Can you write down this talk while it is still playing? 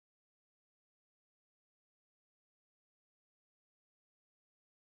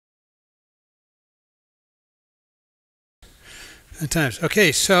Good times.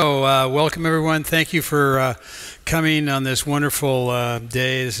 Okay, so welcome everyone. Thank you for coming on this wonderful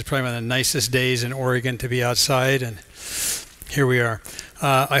day. This is probably one of the nicest days in Oregon to be outside, and here we are.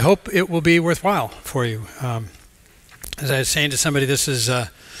 I hope it will be worthwhile for you. As I was saying to somebody, this is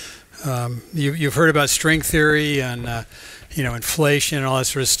you've heard about string theory and inflation and all that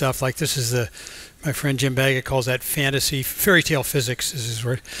sort of stuff. Like this is my friend Jim Baggett calls that fantasy fairy tale physics is his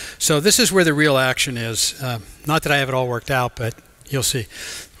word. So this is where the real action is. Not that I have it all worked out, but you'll see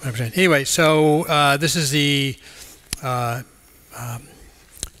what I'm saying. Anyway, so this is the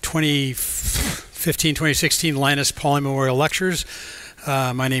 2015-2016 Linus Pauling Memorial Lectures.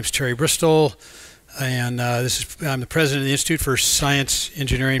 My name's Terry Bristol, and I'm the president of the Institute for Science,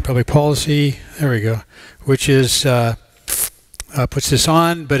 Engineering, and Public Policy. There we go, which is puts this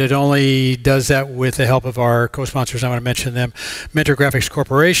on, but it only does that with the help of our co-sponsors. I want to mention them. Mentor Graphics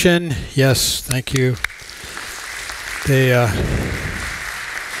Corporation. Yes, thank you. They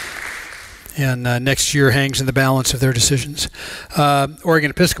and next year hangs in the balance of their decisions.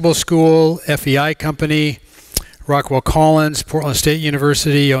 Oregon Episcopal School, FEI Company, Rockwell Collins, Portland State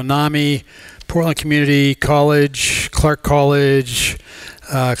University, ONAMI, Portland Community College, Clark College,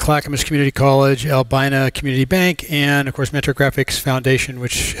 Clackamas Community College, Albina Community Bank, and of course Mentor Graphics Foundation,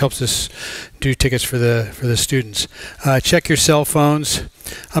 which helps us do tickets for the students. Check your cell phones.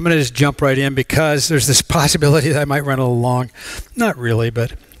 I'm going to just jump right in because there's this possibility that I might run a little long. Not really,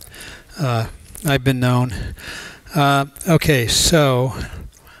 but I've been known. Okay, so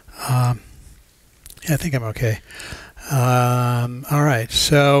yeah, I think I'm okay. All right,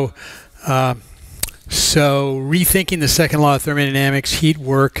 so rethinking the second law of thermodynamics, heat,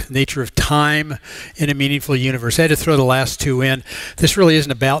 work, nature of time in a meaningful universe. I had to throw the last two in. This really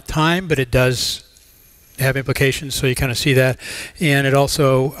isn't about time, but it does have implications, so you kind of see that. And it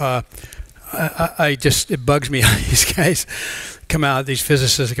also, it bugs me how these guys come out, these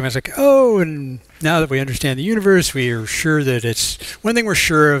physicists come out, it's like, oh, and now that we understand the universe, we are sure that it's, one thing we're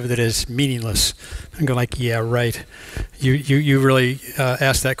sure of that is meaningless. I'm going like, yeah, right. You really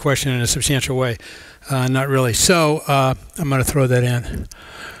asked that question in a substantial way. Not really. So I'm going to throw that in.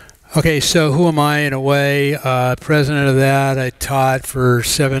 Okay, so who am I in a way? President of that. I taught for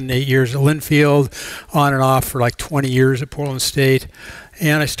 7-8 years at Linfield, on and off for like 20 years at Portland State.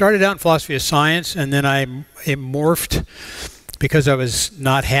 And I started out in philosophy of science, and then I morphed because I was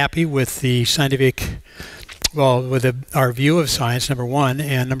not happy with the scientific, well, with our view of science, number one,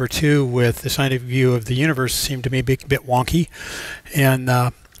 and number two, with the scientific view of the universe seemed to me a bit wonky. And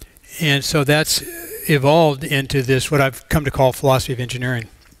so that's evolved into this, what I've come to call philosophy of engineering,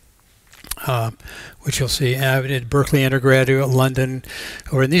 which you'll see. I did Berkeley undergraduate, London,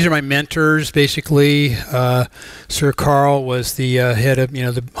 and these are my mentors, basically. Sir Carl was the head of,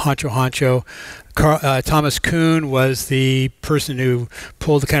 the honcho. Thomas Kuhn was the person who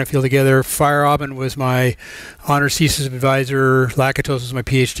pulled the kind of field together. Feyerabend was my honors thesis advisor. Lakatos was my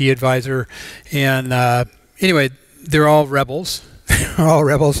PhD advisor. And anyway, they're all rebels. They're all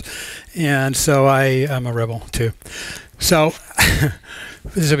rebels. And so I'm a rebel too. So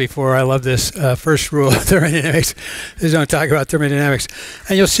this is before. I love this first rule of thermodynamics is don't talk about thermodynamics,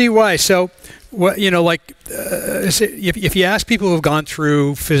 and you'll see why. So, what if you ask people who have gone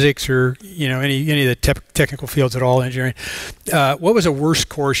through physics or any of the technical fields at all, engineering, what was the worst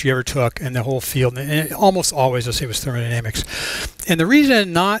course you ever took in the whole field? And almost always they'll say it was thermodynamics. And the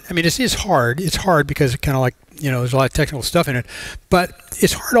reason it is hard. It's hard because it kind of like there's a lot of technical stuff in it, but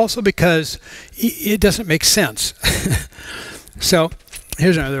it's hard also because it doesn't make sense. So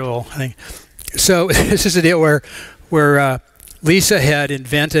here's another little thing. So this is a deal where Lisa had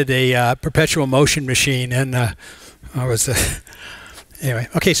invented a perpetual motion machine, and anyway.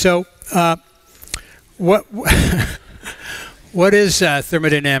 Okay, so what is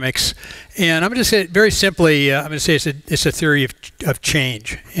thermodynamics? And I'm going to say it very simply. I'm going to say it's a theory of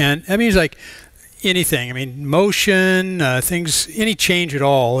change, and that means like anything. I mean, motion, things, any change at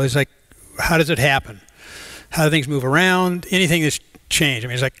all is like, how does it happen? How do things move around? Anything that's changed. I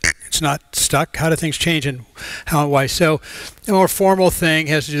mean, it's like, it's not stuck. How do things change and how and why? So a more formal thing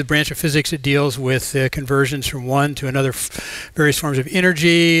has to do with the branch of physics that deals with conversions from one to another, various forms of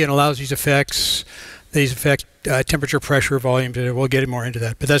energy, and allows these effects. These affect temperature, pressure, volume. We'll get more into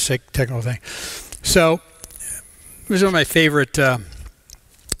that, but that's a technical thing. So this is one of my favorite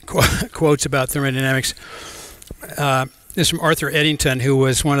quotes about thermodynamics. This is from Arthur Eddington, who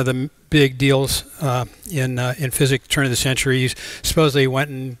was one of the big deals in physics, turn of the century. He supposedly went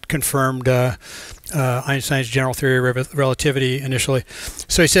and confirmed Einstein's general theory of relativity initially.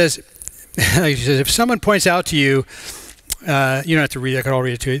 So he says, if someone points out to you you don't have to read it, I could all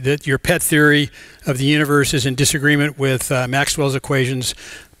read it to you, that your pet theory of the universe is in disagreement with Maxwell's equations,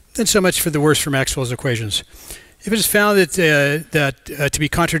 then so much for the worse for Maxwell's equations. If it is found that to be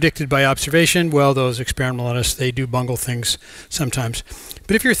contradicted by observation, well, those experimentalists, they do bungle things sometimes.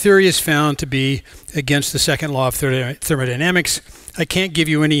 But if your theory is found to be against the second law of thermodynamics, I can't give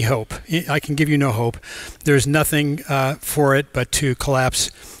you any hope. I can give you no hope. There's nothing for it but to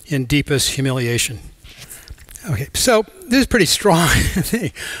collapse in deepest humiliation. Okay, so this is pretty strong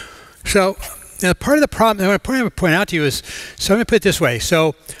thing. So part of the problem, what I'm going to point out to you is, so I'm going to put it this way.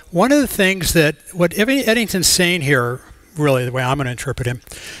 So one of the things that, what Eddington's saying here, really the way I'm going to interpret him,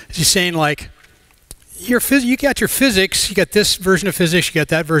 is he's saying like, you got your physics, you got this version of physics, you got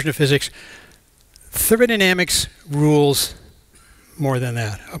that version of physics. Thermodynamics rules more than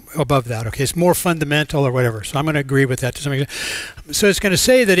that, above that. Okay, it's more fundamental or whatever. So I'm going to agree with that to some extent. So it's going to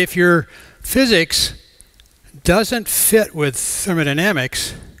say that if your physics doesn't fit with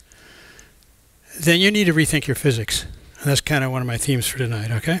thermodynamics, then you need to rethink your physics. And that's kind of one of my themes for tonight,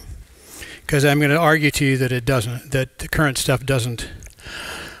 okay? Because I'm going to argue to you that it doesn't, that the current stuff doesn't.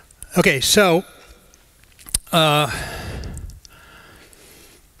 Okay, so is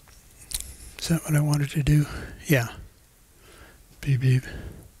that what I wanted to do? Yeah. Beep, beep.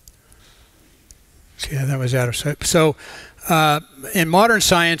 Yeah, that was out of sight. So in modern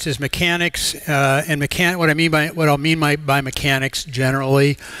science is mechanics, and what I'll mean by mechanics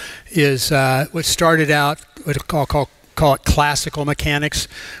generally is what started out what I'll call it classical mechanics,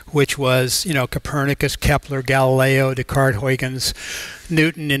 which was, you know, Copernicus, Kepler, Galileo, Descartes, Huygens,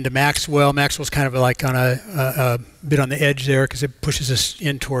 Newton into Maxwell. Maxwell's kind of like on a bit on the edge there because it pushes us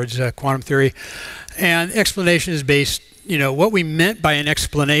in towards quantum theory. And explanation is based, you know, what we meant by an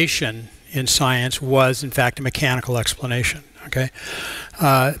explanation in science was in fact a mechanical explanation, okay,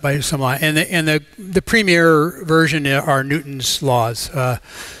 by some law. And the premier version are Newton's laws.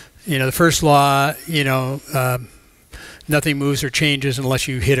 You know, the first law, you know, nothing moves or changes unless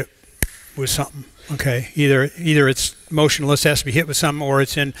you hit it with something. Okay, either it's motionless, has to be hit with something, or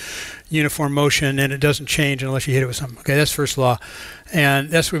it's in uniform motion and it doesn't change unless you hit it with something. Okay, that's first law, and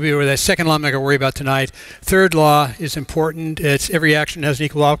that's where that second law I'm not going to worry about tonight. Third law is important. It's every action has an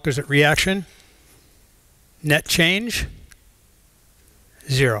equal opposite reaction. Net change,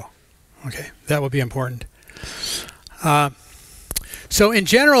 0. Okay, that will be important. So in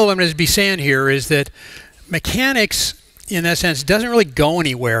general, what I'm going to be saying here is that mechanics, in that sense, doesn't really go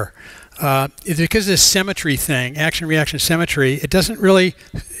anywhere. Because of this symmetry thing, action-reaction symmetry,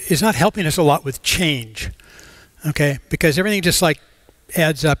 it's not helping us a lot with change, okay? Because everything just like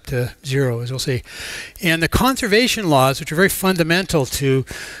adds up to 0, as we'll see. And the conservation laws, which are very fundamental to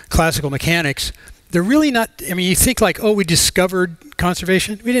classical mechanics, they're really not, I mean, you think like, oh, we discovered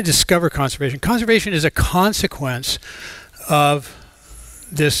conservation. We didn't discover conservation. Conservation is a consequence of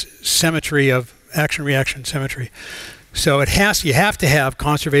this symmetry of action-reaction symmetry. So you have to have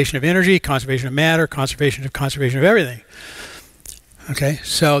conservation of energy, conservation of matter, conservation of everything. Okay,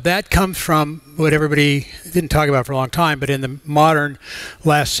 so that comes from what everybody didn't talk about for a long time, but in the modern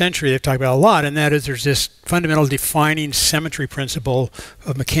last century they've talked about a lot, and that is there's this fundamental defining symmetry principle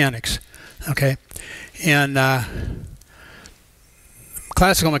of mechanics. Okay, and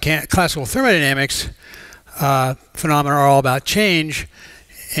classical thermodynamics phenomena are all about change,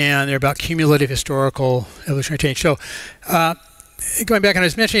 and they're about cumulative historical evolutionary change. So going back, and I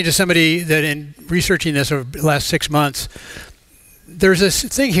was mentioning to somebody that in researching this over the last 6 months, there's this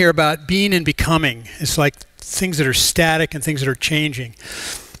thing here about being and becoming. It's like things that are static and things that are changing.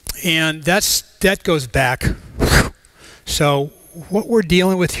 And that goes back. So what we're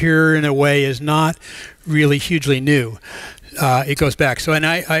dealing with here in a way is not really hugely new. It goes back. So, and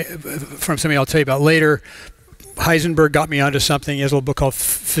I from something I'll tell you about later, Heisenberg got me onto something. He has a little book called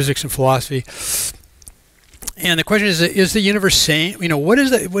Physics and Philosophy. And the question is the universe sane? You know, what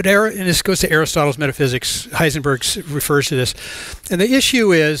is and this goes to Aristotle's metaphysics. Heisenberg refers to this. And the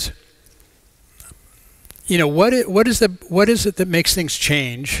issue is, you know, what is it that makes things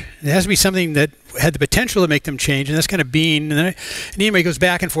change? It has to be something that had the potential to make them change, and that's kind of being. And then anyway, it goes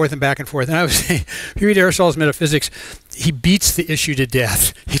back and forth and back and forth. And I was saying, if you read Aristotle's metaphysics, he beats the issue to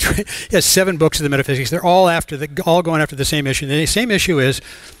death. He has 7 books of the metaphysics. They're all going after the same issue. And the same issue is,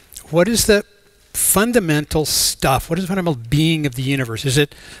 what is the fundamental stuff? What is the fundamental being of the universe? Is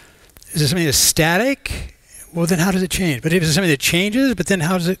it something that's static? Well, then how does it change? But if it's something that changes, but then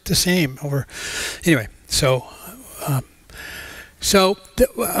how is it the same? Anyway, so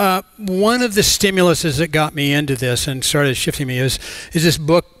one of the stimuluses that got me into this and started shifting me is this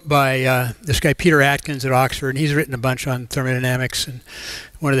book by this guy Peter Atkins at Oxford, and he's written a bunch on thermodynamics, and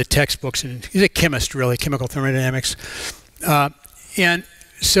one of the textbooks, and he's a chemist really, chemical thermodynamics. And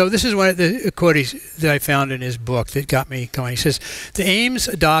so this is one of the quotes that I found in his book that got me going. He says, the aims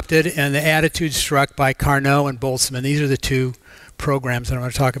adopted and the attitudes struck by Carnot and Boltzmann, these are the two programs that I'm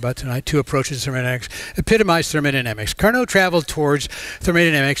going to talk about tonight, two approaches to thermodynamics, epitomize thermodynamics. Carnot traveled towards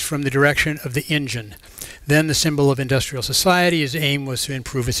thermodynamics from the direction of the engine, then the symbol of industrial society. His aim was to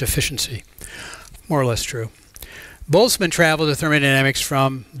improve its efficiency. More or less true. Boltzmann traveled to thermodynamics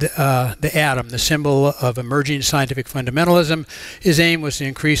from the atom, the symbol of emerging scientific fundamentalism. His aim was to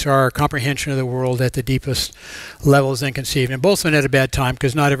increase our comprehension of the world at the deepest levels then conceived. And Boltzmann had a bad time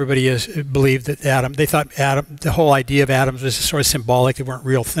because not everybody believed that they thought the whole idea of atoms was sort of symbolic. They weren't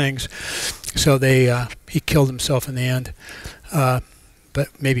real things. So he killed himself in the end.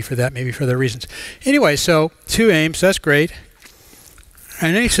 But maybe for that, maybe for other reasons. Anyway, so two aims, that's great.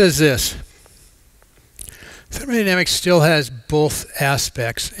 And then he says this. Thermodynamics still has both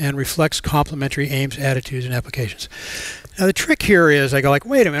aspects and reflects complementary aims, attitudes, and applications. Now the trick here is I go like,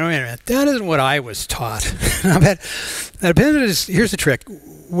 wait a minute, that isn't what I was taught. Here's the trick,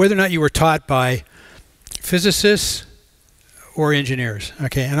 whether or not you were taught by physicists or engineers,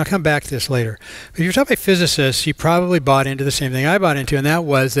 okay, and I'll come back to this later. But if you're taught by physicists, you probably bought into the same thing I bought into, and that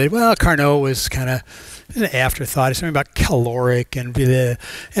was that, well, Carnot was kind of an afterthought. It's something about caloric and really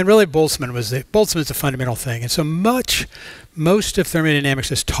Boltzmann's the fundamental thing. And so most of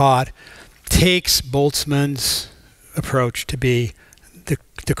thermodynamics as taught takes Boltzmann's approach to be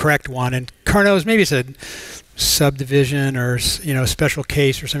the correct one, and Carnot's maybe it's a subdivision or a special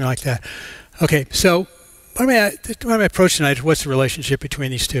case or something like that. Okay, so what my approach tonight is what's the relationship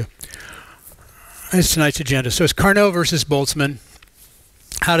between these two? That's tonight's agenda. So it's Carnot versus Boltzmann.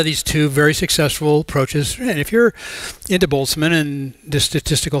 How do these two very successful approaches, and if you're into Boltzmann and the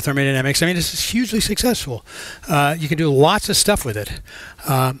statistical thermodynamics, I mean, this is hugely successful. You can do lots of stuff with it,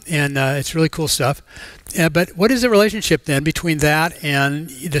 and it's really cool stuff. But what is the relationship then between that and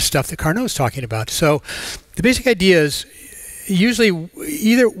the stuff that Carnot is talking about? So the basic idea is usually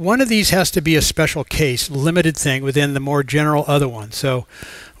either one of these has to be a special case, limited thing within the more general other one. So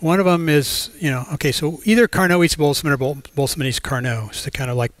one of them is, okay, so either Carnot eats Boltzmann or Boltzmann eats Carnot. It's the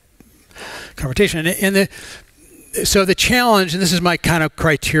kind of like confrontation. So the challenge, and this is my kind of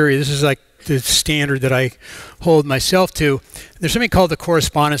criteria, this is like the standard that I hold myself to. There's something called the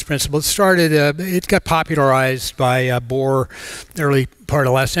correspondence principle. It got popularized by Bohr early part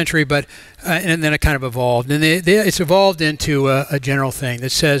of last century, but and then it kind of evolved. And it's evolved into a general thing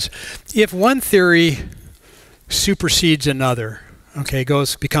that says if one theory supersedes another, okay,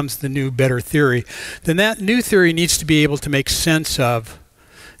 becomes the new, better theory, then that new theory needs to be able to make sense of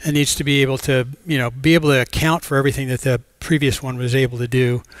and needs to be able to, be able to account for everything that the previous one was able to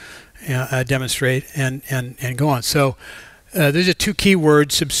do, demonstrate, and go on. So those are two key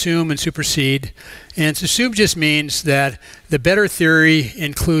words, subsume and supersede. And subsume just means that the better theory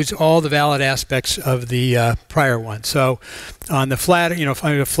includes all the valid aspects of the prior one. So on the flat,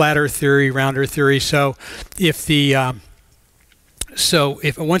 a flat Earth theory, round Earth theory. So if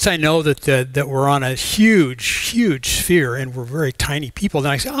once I know that we're on a huge sphere and we're very tiny people,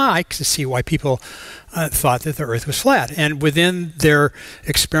 then I say, I can see why people thought that the Earth was flat. And within their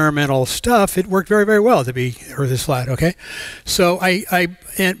experimental stuff, it worked very, very well to be the Earth is flat. Okay, so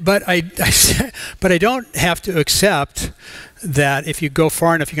but I don't have to accept that if you go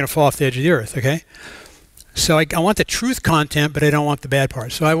far enough, you're going to fall off the edge of the Earth. Okay. So I want the truth content, but I don't want the bad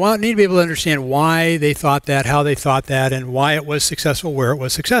part. So I need to be able to understand why they thought that, how they thought that, and why it was successful, where it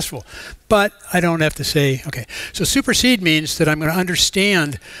was successful. But I don't have to say, okay. So supersede means that I'm going to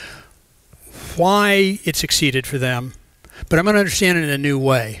understand why it succeeded for them, but I'm going to understand it in a new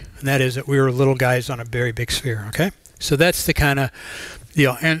way. And that is that we were little guys on a very big sphere, okay? So that's the kind of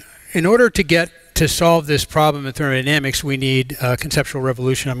deal. And in order to solve this problem in thermodynamics, we need conceptual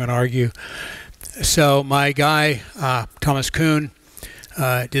revolution, I'm going to argue. So my guy, Thomas Kuhn,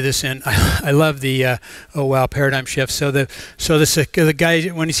 did this, and I love the paradigm shift. So the guy,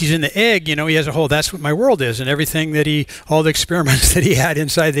 when he's in the egg, he has a whole, that's what my world is, and everything that all the experiments that he had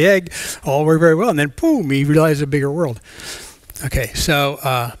inside the egg all worked very well, and then boom, he realized a bigger world. Okay, so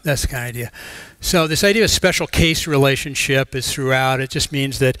that's the kind of idea. So this idea of special case relationship is throughout. It just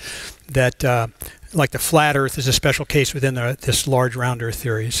means that like the flat Earth is a special case within this large round Earth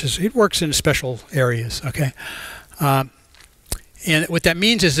theory. It works in special areas, okay? And what that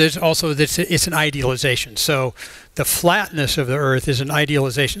means is it's an idealization. So the flatness of the Earth is an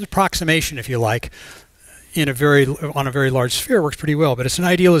idealization, it's an approximation, if you like, on a very large sphere. Works pretty well, but it's an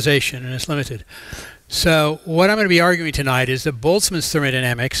idealization and it's limited. So what I'm going to be arguing tonight is that Boltzmann's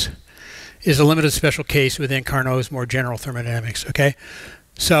thermodynamics is a limited special case within Carnot's more general thermodynamics, okay?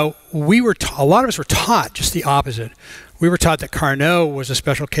 So a lot of us were taught just the opposite. we were taught that Carnot was a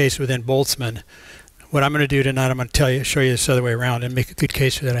special case within Boltzmann. What I'm going to do tonight, I'm going to show you this other way around and make a good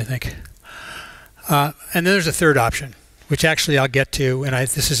case for that, I think. And then there's a third option, which actually I'll get to, and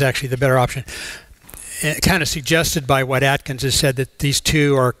this is actually the better option. Kind of suggested by what Atkins has said, that these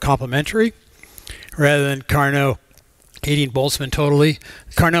two are complementary, rather than Carnot hating Boltzmann totally.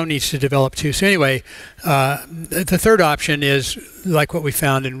 Carnot needs to develop too. So anyway, the third option is like what we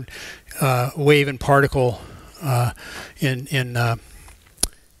found in wave and particle in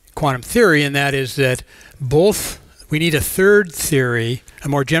quantum theory, and that is that we need a third theory, a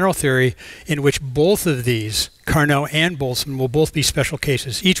more general theory, in which both of these, Carnot and Boltzmann, will both be special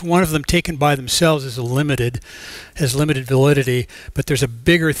cases. Each one of them taken by themselves has limited validity, but there's a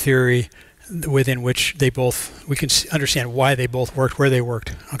bigger theory within which we can understand why they both worked, where they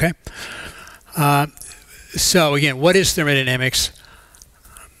worked. Okay. So again, what is thermodynamics?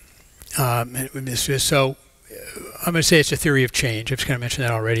 So I'm going to say it's a theory of change. I've just kind of mentioned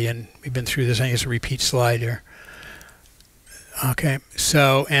that already, and we've been through this. I think it's a repeat slide here. Okay,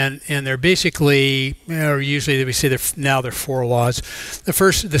 so and they're basically, usually we say now they're 4 laws. The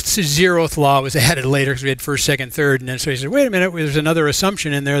 0th law was added later because we had first, second, third, and then so he said, wait a minute, there's another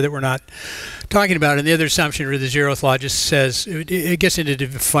assumption in there that we're not talking about, and the other assumption, or the 0th law, just says it gets into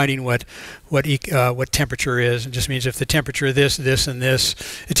defining what temperature is, and just means if the temperature of this, and this,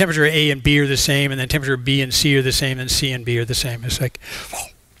 the temperature A and B are the same, and then temperature B and C are the same, and C and B are the same. It's like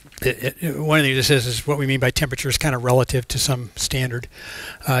one of the things it says is what we mean by temperature is kind of relative to some standard,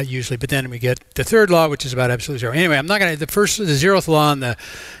 usually. But then we get the third law, which is about absolute zero. Anyway, I'm not going to. The 0th law and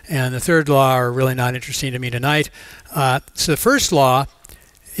the third law are really not interesting to me tonight. So the first law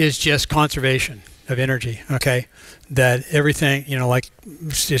is just conservation of energy. Okay, that everything, like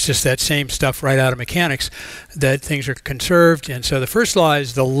it's just that same stuff right out of mechanics, that things are conserved. And so the first law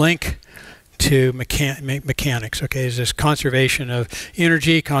is the link to mechanics. Okay, is this conservation of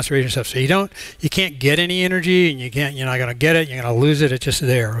energy, conservation of stuff. So you can't get any energy, and you're not going to get it. You're going to lose it. It's just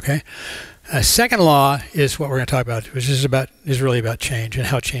there. Okay. Second law is what we're going to talk about, which is really about change and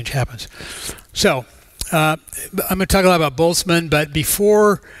how change happens. So I'm going to talk a lot about Boltzmann, but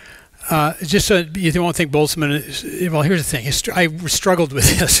before, just so you won't think Boltzmann is, well, here's the thing. I struggled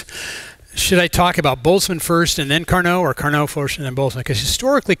with this. Should I talk about Boltzmann first and then Carnot, or Carnot first and then Boltzmann? Because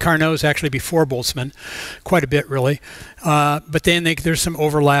historically, Carnot is actually before Boltzmann, quite a bit, really. But then there's some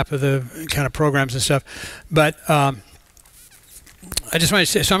overlap of the kind of programs and stuff. But I just want to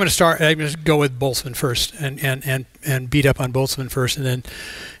say, so I'm going to go with Boltzmann first and beat up on Boltzmann first, and then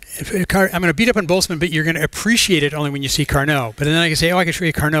I'm going to beat up on Boltzmann, but you're going to appreciate it only when you see Carnot. But then I can say, oh, I can show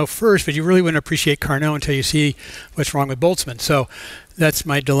you Carnot first, but you really wouldn't appreciate Carnot until you see what's wrong with Boltzmann. So that's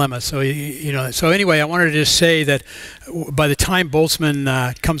my dilemma. So so anyway, I wanted to just say that by the time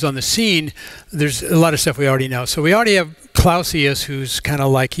Boltzmann comes on the scene, there's a lot of stuff we already know. So we already have Clausius, who's kind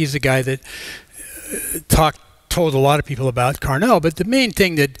of like, he's the guy that told a lot of people about Carnot, but the main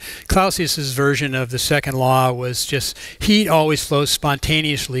thing that Clausius's version of the second law was just heat always flows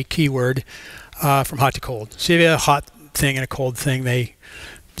spontaneously, keyword, from hot to cold. So if you have a hot thing and a cold thing, it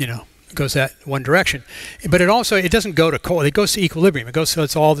goes that one direction. But it doesn't go to cold, it goes to equilibrium. So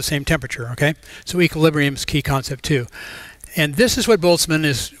it's all the same temperature, okay? So equilibrium is a key concept too. And this is what Boltzmann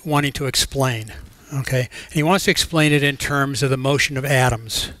is wanting to explain, okay? And he wants to explain it in terms of the motion of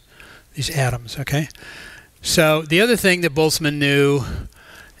atoms, these atoms, okay? So the other thing that Boltzmann knew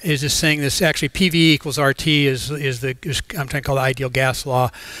is this thing, this actually PV equals RT is I'm trying to call the ideal gas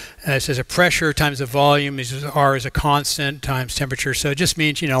law. It says a pressure times the volume is R is a constant times temperature. So it just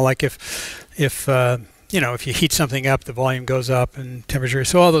means, like if you heat something up, the volume goes up and temperature.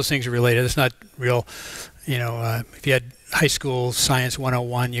 So all those things are related. It's not real, if you had high school science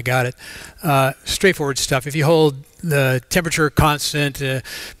 101, you got it. Straightforward stuff. If you hold the temperature constant,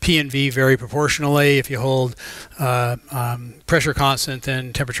 P and V vary proportionally. If you hold pressure constant,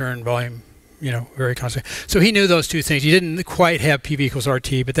 then temperature and volume, very constant. So he knew those two things. He didn't quite have PV equals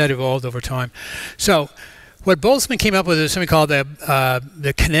RT, but that evolved over time. So what Boltzmann came up with is something called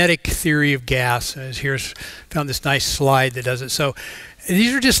the kinetic theory of gas. Here's found this nice slide that does it. So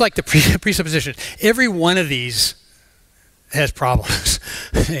these are just like the presuppositions. Every one of these has problems.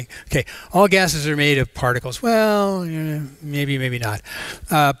 Okay, all gases are made of particles. Well, maybe, maybe not.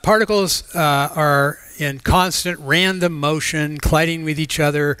 Particles are in constant random motion, colliding with each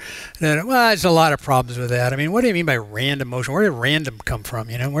other. Well, there's a lot of problems with that. I mean, what do you mean by random motion? Where did random come from?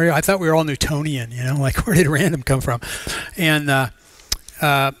 I thought we were all Newtonian. Like, where did random come from? And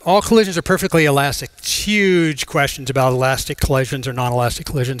All collisions are perfectly elastic. Huge questions about elastic collisions or non-elastic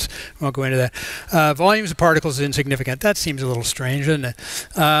collisions. We won't go into that. Volumes of particles is insignificant. That seems a little strange, doesn't it?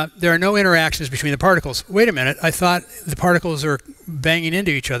 There are no interactions between the particles. Wait a minute. I thought the particles are banging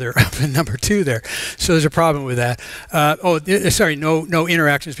into each other up in number 2 there. So there's a problem with that. Sorry, no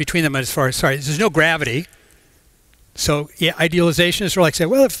interactions between them as far as, there's no gravity. So yeah, idealization is sort of like say,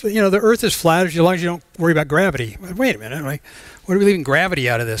 well, if the Earth is flat, as long as you don't worry about gravity. Wait a minute, like, what are we leaving gravity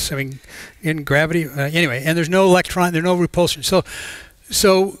out of this? I mean, in gravity anyway, and there's no electron, there's no repulsion. So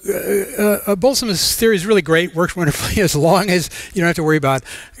Boltzmann's theory is really great, works wonderfully as long as you don't have to worry about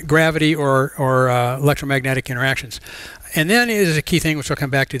gravity or electromagnetic interactions. And then is a key thing which I'll come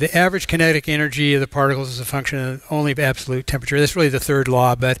back to. The average kinetic energy of the particles is a function of only absolute temperature. That's really the third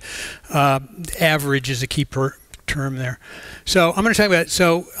law, but average is a key term there. So I'm going to talk about,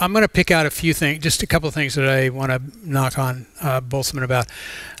 so I'm going to pick out a few things, just a couple of things that I want to knock on Boltzmann about.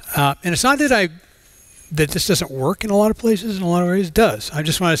 And it's not that this doesn't work in a lot of places, in a lot of ways it does. I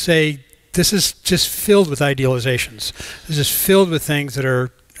just want to say this is just filled with idealizations. This is filled with things that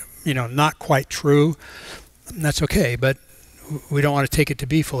are, not quite true. And that's okay, but we don't want to take it to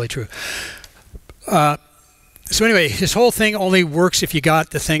be fully true. So anyway, his whole thing only works if you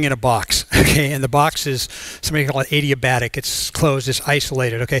got the thing in a box, okay? And the box is, somebody call it adiabatic. It's closed, it's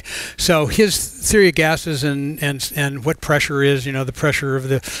isolated, okay? So his theory of gases and what pressure is, the pressure of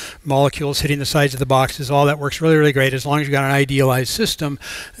the molecules hitting the sides of the boxes, all that works really, really great as long as you got an idealized system,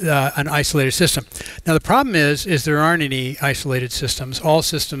 an isolated system. Now the problem is there aren't any isolated systems. All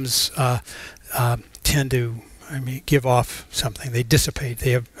systems tend to give off something. They dissipate.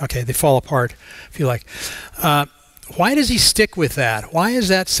 They fall apart, if you like. Why does he stick with that? Why is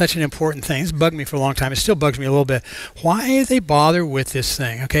that such an important thing? It's bugged me for a long time. It still bugs me a little bit. Why do they bother with this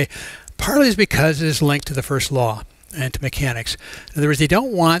thing? Okay, partly is because it is linked to the first law and to mechanics. In other words, they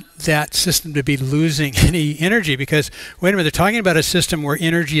don't want that system to be losing any energy because, wait a minute, they're talking about a system where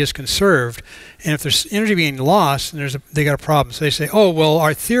energy is conserved, and if there's energy being lost, they got a problem. So they say, oh, well,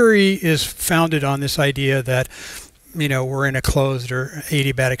 our theory is founded on this idea that we're in a closed or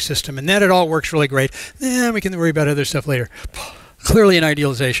adiabatic system, and that it all works really great. We can worry about other stuff later. Clearly an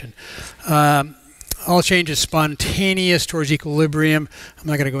idealization. All change is spontaneous towards equilibrium. I'm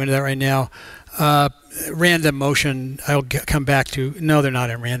not going to go into that right now. Random motion, I'll come back to. No, they're not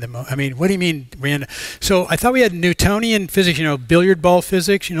in random motion. I mean, what do you mean random? So I thought we had Newtonian physics, billiard ball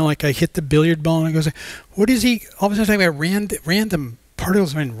physics, like I hit the billiard ball and it goes, what is he all of a sudden talking about random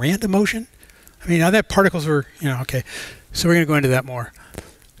particles in random motion? I mean, now that particles were, okay. So we're going to go into that more.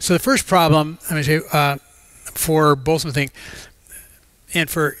 So the first problem, I'm going to say, for Boltzmann thing, and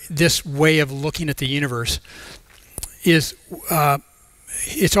for this way of looking at the universe, is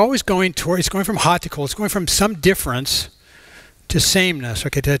it's always going from hot to cold. It's going from some difference to sameness.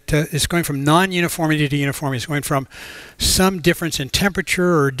 Okay, it's going from non-uniformity to uniformity. It's going from some difference in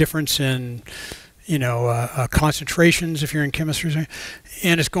temperature or difference in concentrations if you're in chemistry,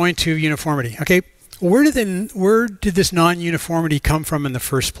 and it's going to uniformity. Okay, where did this non-uniformity come from in the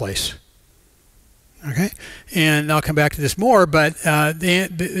first place? Okay, and I'll come back to this more, but so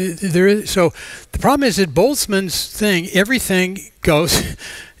the problem is that Boltzmann's thing, everything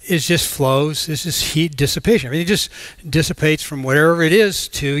is just flows, it's just heat dissipation. Everything just dissipates from whatever it is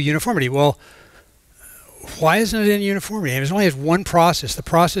to uniformity. Well, why isn't it in uniformity? It only has one process. The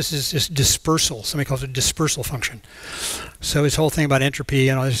process is just dispersal. Somebody calls it a dispersal function. So his whole thing about entropy,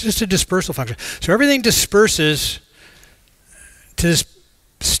 it's just a dispersal function. So everything disperses to this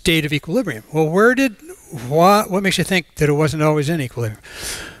state of equilibrium. Well, what makes you think that it wasn't always in equilibrium?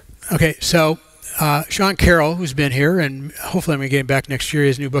 Okay, so Sean Carroll, who's been here, and hopefully I'm going to get him back next year,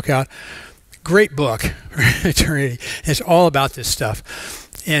 his new book out. Great book, Eternity. It's all about this stuff.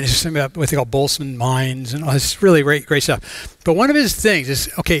 And it's something about what they call Boltzmann minds and all this really great stuff. But one of his things is,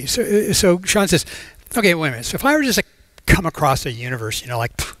 okay, so Sean says, okay, wait a minute. So if I were just to come across a universe,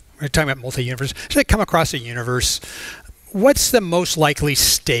 like we're talking about multi-universe, so I come across a universe, what's the most likely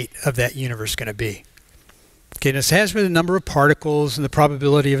state of that universe going to be? Okay, and it has with the number of particles and the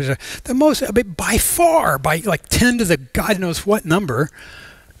probability of it. The most, by far, by like 10 to the God knows what number,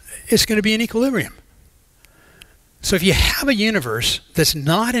 it's going to be in equilibrium. So if you have a universe that's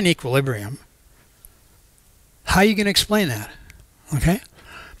not in equilibrium, how are you going to explain that? Okay.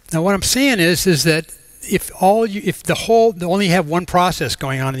 Now what I'm saying is that if they only have one process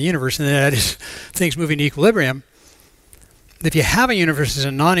going on in the universe, and that is things moving to equilibrium, if you have a universe that's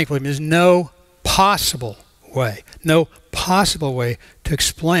in non-equilibrium, there's no possible way to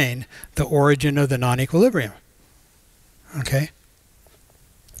explain the origin of the non-equilibrium. Okay?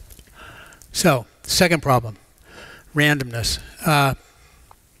 So, second problem, randomness.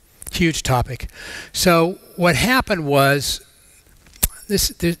 huge topic. So what happened was,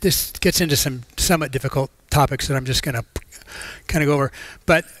 this gets into some somewhat difficult topics that I'm just going to kind of go over.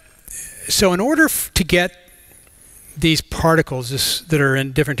 But so in order to get these particles that are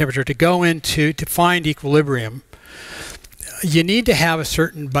in different temperature to go into to find equilibrium, you need to have a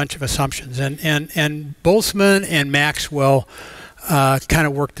certain bunch of assumptions, and Boltzmann and Maxwell kind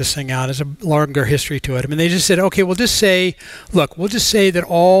of worked this thing out. There's a longer history to it. I mean, they just said, okay, we'll just say that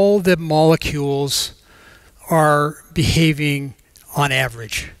all the molecules are behaving on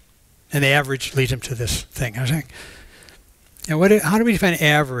average, and the average leads them to this thing. I was like, and how do we define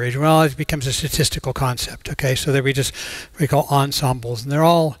average? Well, it becomes a statistical concept. Okay, so that we call ensembles, and they're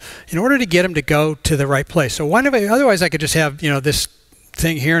all, in order to get them to go to the right place. So otherwise I could just have, this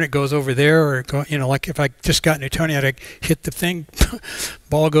thing here and it goes over there, or like if I just got Newtonian, I'd hit the thing,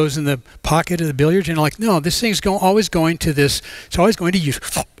 ball goes in the pocket of the billiards, like, no, this thing's always going to this. It's always going to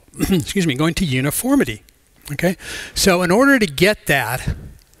going to uniformity. Okay, so in order to get that,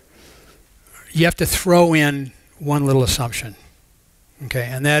 you have to throw in one little assumption, okay,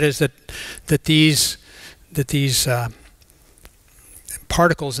 and that is that these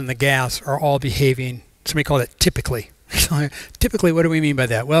particles in the gas are all behaving. Somebody called it typically. Typically, what do we mean by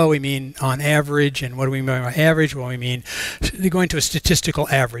that? Well, we mean on average, and what do we mean by average? Well, we mean they're going to a statistical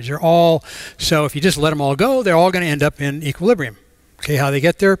average. They're all, so if you just let them all go, they're all going to end up in equilibrium. Okay, how they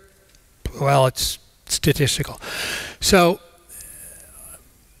get there? Well, it's statistical. So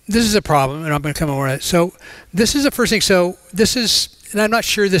this is a problem, and I'm going to come over to it. So this is the first thing. So this is, and I'm not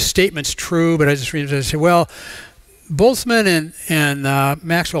sure this statement's true, but I just read it and say, well, Boltzmann and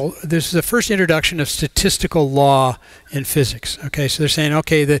Maxwell, this is the first introduction of statistical law in physics. Okay, so they're saying,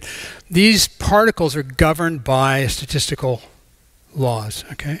 okay, that these particles are governed by statistical laws.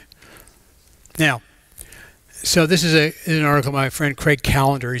 Okay. Now, so this is an article by my friend Craig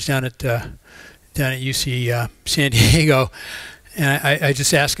Callender. He's down at UC San Diego. And I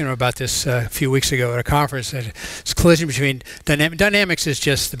just asked him about this a few weeks ago at a conference. It's collision between dynamics is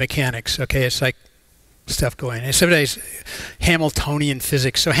just the mechanics. Okay, it's like stuff going. And sometimes Hamiltonian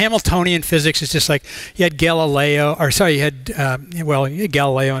physics. So Hamiltonian physics is just like you had Galileo, or sorry, you had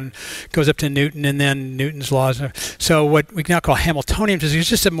Galileo, and goes up to Newton, and then Newton's laws. So what we now call Hamiltonian physics is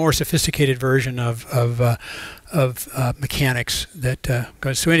just a more sophisticated version of mechanics that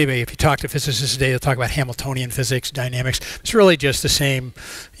goes. So anyway, if you talk to physicists today, they'll talk about Hamiltonian physics, dynamics. It's really just the same,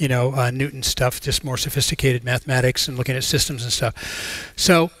 Newton stuff, just more sophisticated mathematics and looking at systems and stuff.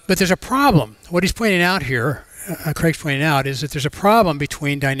 So, but there's a problem. What he's pointing out here, Craig's pointing out, is that there's a problem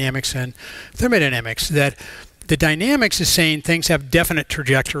between dynamics and thermodynamics. That the dynamics is saying things have definite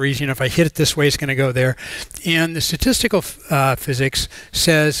trajectories. If I hit it this way, it's going to go there. And the statistical physics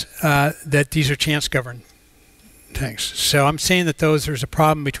says that these are chance-governed things. So I'm saying that there's a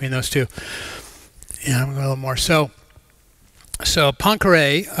problem between those two. Yeah, I'm going a little more. So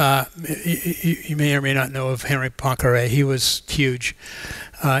Poincaré, you may or may not know of Henry Poincaré. He was huge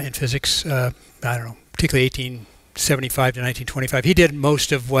in physics. I don't know, particularly 1875 to 1925. He did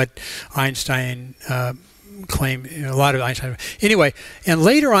most of what Einstein claimed, a lot of Einstein. Anyway, and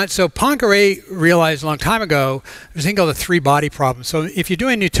later on, so Poincaré realized a long time ago, there's a thing called the three-body problem. So if you're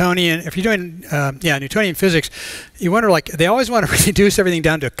doing Newtonian physics, you wonder, like, they always want to reduce everything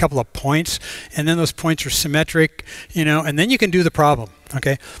down to a couple of points, and then those points are symmetric, and then you can do the problem,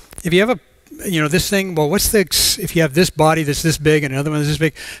 okay? If you have this thing, well, if you have this body that's this big and another one that's this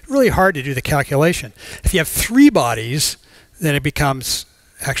big, really hard to do the calculation. If you have three bodies, then it becomes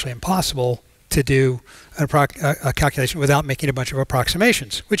actually impossible to do a calculation without making a bunch of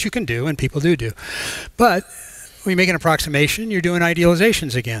approximations, which you can do, and people do. But when you make an approximation, you're doing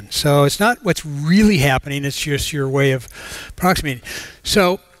idealizations again. So it's not what's really happening, it's just your way of approximating.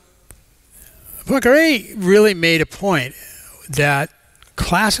 So Poincaré really made a point that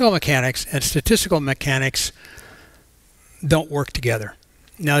classical mechanics and statistical mechanics don't work together.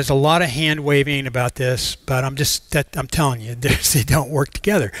 Now, there's a lot of hand waving about this, but I'm telling you, they don't work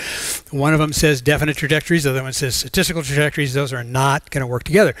together. One of them says definite trajectories, the other one says statistical trajectories. Those are not going to work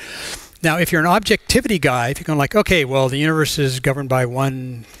together. Now, if you're an objectivity guy, if you're going like, okay, well, the universe is governed by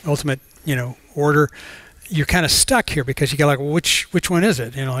one ultimate, order, you're kind of stuck here because you go like, well, which one is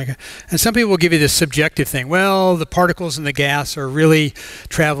it? And some people will give you this subjective thing. Well, the particles in the gas are really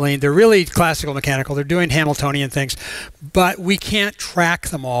traveling. They're really classical mechanical. They're doing Hamiltonian things, but we can't track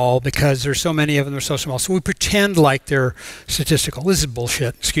them all because there's so many of them. They're so small. So we pretend like they're statistical. This is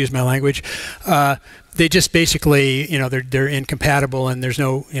bullshit. Excuse my language. They just basically, they're incompatible, and there's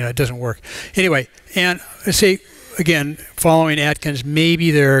no, it doesn't work. Anyway, and I say again, following Atkins,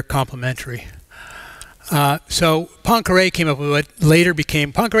 maybe they're complementary. So Poincaré came up with what later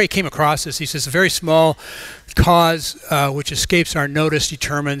became, Poincaré came across this. He says a very small cause which escapes our notice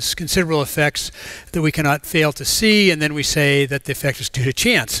determines considerable effects that we cannot fail to see, and then we say that the effect is due to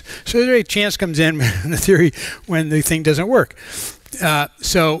chance. So the chance comes in the theory when the thing doesn't work.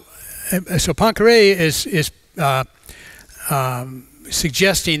 So Poincaré is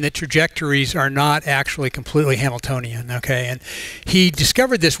suggesting that trajectories are not actually completely Hamiltonian, okay? And he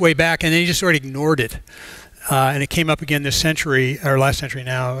discovered this way back, and then he just sort of ignored it. And it came up again this century, or last century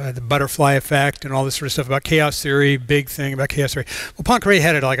now, the butterfly effect and all this sort of stuff about chaos theory, big thing about chaos theory. Well, Poincaré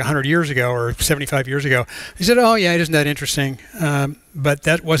had it like 100 years ago or 75 years ago. He said, oh yeah, isn't that interesting? But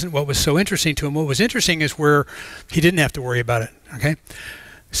that wasn't what was so interesting to him. What was interesting is where he didn't have to worry about it, okay?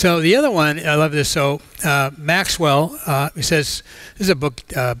 So the other one, I love this. So Maxwell, he says, this is a book,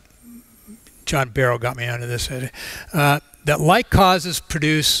 John Barrow got me onto this, that like causes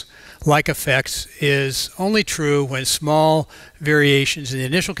produce like effects is only true when small variations in the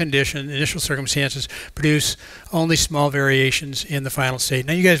initial condition, initial circumstances, produce only small variations in the final state.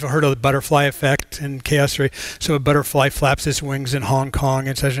 Now you guys have heard of the butterfly effect in chaos theory. So a butterfly flaps its wings in Hong Kong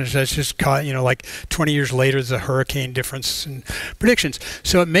and such, just caught, you know, like 20 years later there's a hurricane difference in predictions.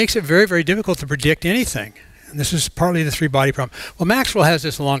 So it makes it very, very difficult to predict anything. And this is partly the three-body problem. Well, Maxwell has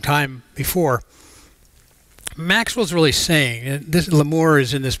this a long time before. Maxwell's really saying, this Lamour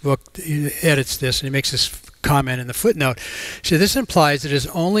is in this book, he edits this, and he makes this comment in the footnote. So this implies that it is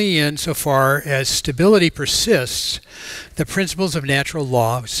only insofar as stability persists, the principles of natural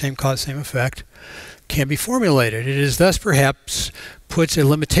law, same cause, same effect, can be formulated. It is thus perhaps puts a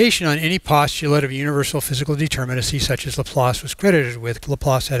limitation on any postulate of universal physical determinacy such as Laplace was credited with.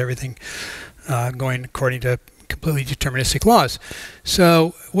 Laplace had everything going according to completely deterministic laws.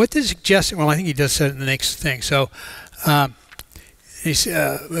 So what this suggests, well, I think he does say it in the next thing. So so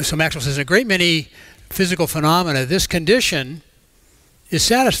Maxwell says, in a great many physical phenomena, this condition is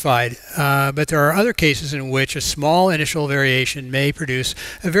satisfied, but there are other cases in which a small initial variation may produce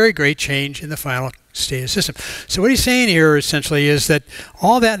a very great change in the final state of the system. So what he's saying here essentially is that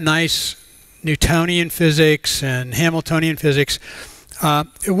all that nice Newtonian physics and Hamiltonian physics,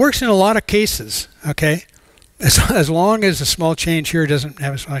 it works in a lot of cases, okay? As long as a small change here doesn't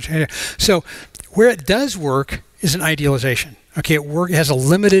have a small change here. So where it does work is an idealization. Okay, it has a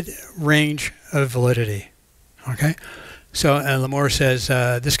limited range of validity. Okay, so Lamour says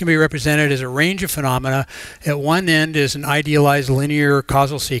this can be represented as a range of phenomena. At one end is an idealized linear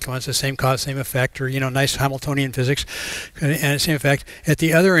causal sequence, the same cause, same effect, or, you know, nice Hamiltonian physics, and the same effect. At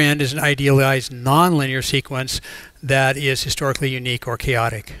the other end is an idealized nonlinear sequence that is historically unique or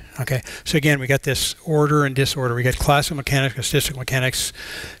chaotic. Okay, so again, we got this order and disorder. We got classical mechanics and statistical mechanics.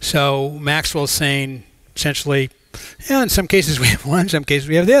 So Maxwell's saying essentially, yeah, in some cases we have one, in some cases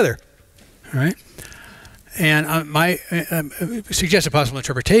we have the other. All right, and suggest a possible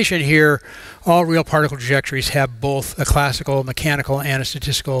interpretation here. All real particle trajectories have both a classical mechanical and a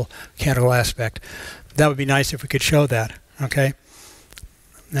statistical mechanical aspect. That would be nice if we could show that. Okay,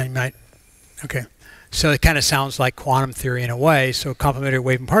 then you might. Okay. So it kind of sounds like quantum theory in a way. So complementary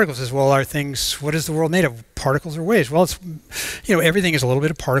wave and particles says, well, are things, what is the world made of? Particles or waves? Well, it's, you know, everything is a little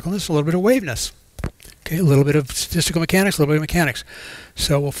bit of particleness, a little bit of waveness. Okay, a little bit of statistical mechanics, a little bit of mechanics.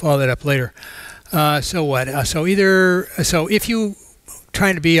 So we'll follow that up later. So what? So if you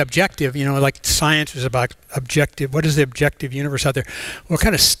trying to be objective, you know, like science is about objective. What is the objective universe out there? We're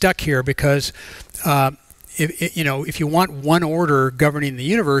kind of stuck here because if you want one order governing the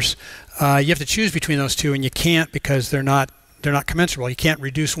universe, you have to choose between those two, and you can't because they're not commensurable. You can't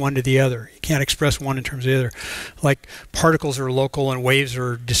reduce one to the other. You can't express one in terms of the other. Like particles are local and waves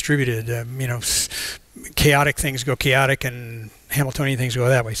are distributed. Chaotic things go chaotic and Hamiltonian things go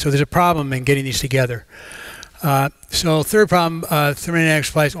that way. So there's a problem in getting these together. So third problem, thermodynamics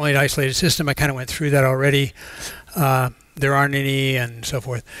applies only to isolated system. I kind of went through that already. There aren't any, and so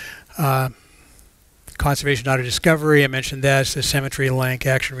forth. Conservation, not a discovery. I mentioned that. The symmetry, link,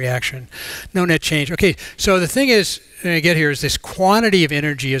 action, reaction. No net change. Okay, so the thing is, when I get here, is this quantity of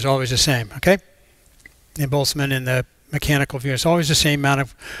energy is always the same, okay? In Boltzmann, in the mechanical view, it's always the same amount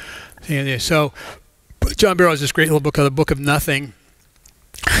of thing. So John Barrow has this great little book called The Book of Nothing.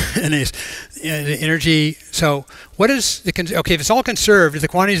 And it's energy. So what is the, okay, if it's all conserved, if the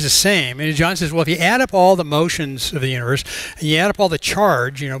quantity is the same, and John says, well, if you add up all the motions of the universe, and you add up all the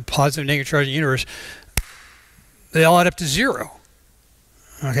charge, positive, negative charge in the universe, they all add up to 0.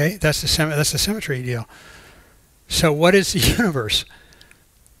 Okay, that's the symmetry deal. So what is the universe?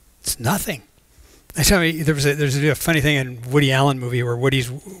 It's nothing. I tell you, there's a funny thing in Woody Allen movie where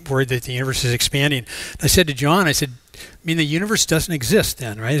Woody's worried that the universe is expanding. I said to John, I said, I mean, the universe doesn't exist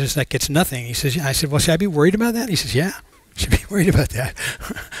then, right? It's like it's nothing. He says, yeah. I said, well, should I be worried about that? He says, yeah, you should be worried about that.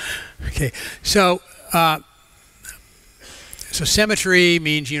 Okay, so symmetry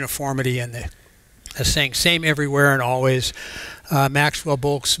means uniformity, and the saying same everywhere and always. Maxwell,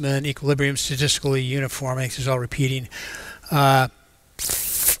 Boltzmann, equilibrium, statistically uniform. I think this is all repeating.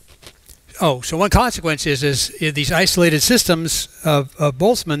 So one consequence is these isolated systems of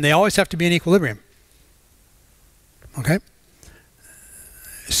Boltzmann, they always have to be in equilibrium. Okay?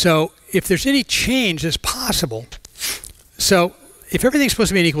 So if there's any change that's possible, so if everything's supposed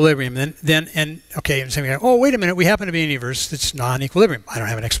to be in equilibrium, then oh, wait a minute, we happen to be in a universe that's non-equilibrium. I don't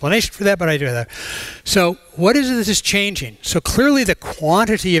have an explanation for that, but I do have that. So what is it that is changing? So clearly the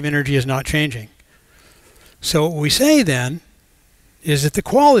quantity of energy is not changing. So what we say then is that the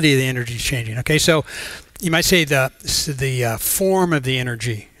quality of the energy is changing. Okay, so you might say the form of the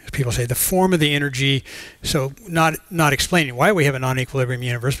energy. People say the form of the energy, so not explaining why we have a non-equilibrium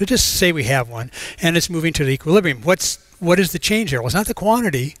universe, but just say we have one, and it's moving to the equilibrium. What is the change there? Well, it's not the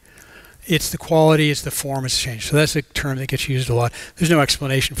quantity, it's the quality, it's the form, it's the change. So that's a term that gets used a lot. There's no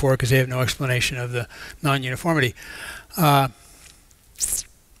explanation for it because they have no explanation of the non-uniformity. Okay,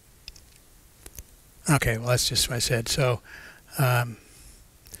 well, that's just what I said. So,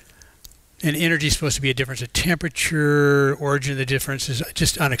 and energy is supposed to be a difference of temperature. Origin of the difference is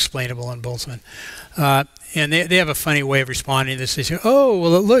just unexplainable in Boltzmann. And they have a funny way of responding to this. They say, oh,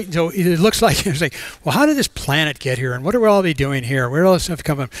 well, it looks like, it's like, well, how did this planet get here? And what are we all be doing here? Where did all this stuff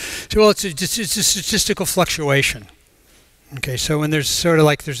come from? So, well, it's a statistical fluctuation. Okay, so when there's sort of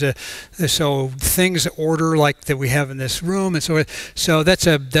like so things order like that we have in this room, and so that's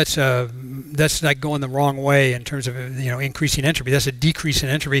like going the wrong way in terms of increasing entropy. That's a decrease in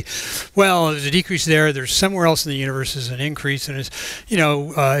entropy. Well, there's a decrease there. There's somewhere else in the universe is an increase, and it's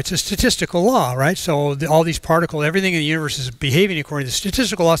it's a statistical law, right? So all these particles, everything in the universe is behaving according to the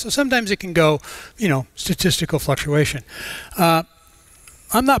statistical law. So sometimes it can go, statistical fluctuation. I'm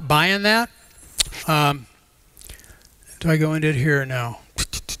not buying that. Do I go into it here or no?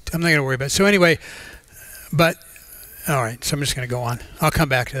 I'm not going to worry about it. So anyway, all right, so I'm just going to go on. I'll come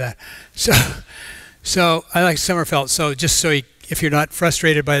back to that. So I like Sommerfeld. So just so if you're not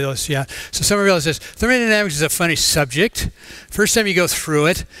frustrated by those, yeah. So Sommerfeld says, thermodynamics is a funny subject. First time you go through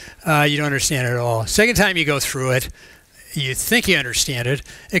it, you don't understand it at all. Second time you go through it, you think you understand it,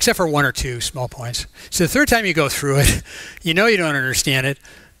 except for one or two small points. So the third time you go through it, you don't understand it.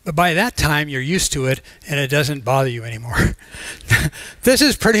 But by that time, you're used to it, and it doesn't bother you anymore. This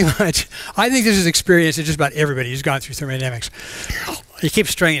is pretty much, I think this is experience of just about everybody who's gone through thermodynamics. You keep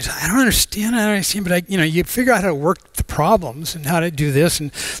straying, I don't understand, but you figure out how to work the problems and how to do this,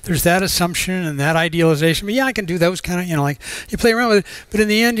 and there's that assumption and that idealization. But yeah, I can do those kind of, like you play around with it. But in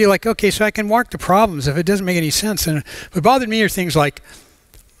the end, you're like, okay, so I can work the problems if it doesn't make any sense. And what bothered me are things like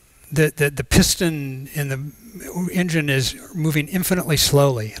the piston in the engine is moving infinitely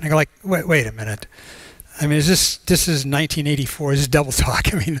slowly, and I go like, wait a minute. I mean, this is 1984. This is double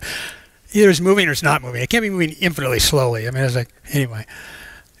talk. I mean, either it's moving or it's not moving. It can't be moving infinitely slowly. I mean, it's like anyway.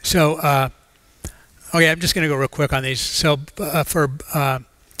 So okay, I'm just going to go real quick on these. So for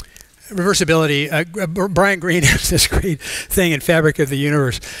reversibility, Brian Greene has this great thing in Fabric of the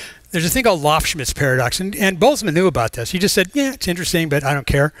Universe. There's a thing called Loft-Schmidt's paradox, and Boltzmann knew about this. He just said, yeah, it's interesting, but I don't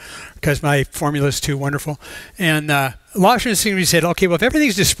care because my formula is too wonderful. And Loft-Schmidt said, okay, well, if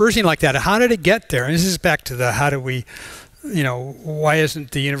everything's dispersing like that, how did it get there? And this is back to the how do we, why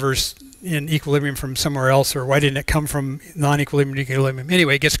isn't the universe in equilibrium from somewhere else, or why didn't it come from non-equilibrium to equilibrium?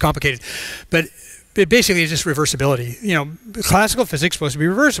 Anyway, it gets complicated. But basically, it's just reversibility. Classical physics is supposed to be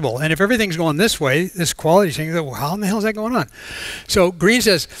reversible. And if everything's going this way, this quality thing, well, how in the hell is that going on? So Greene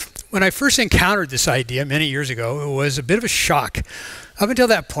says, when I first encountered this idea many years ago, it was a bit of a shock. Up until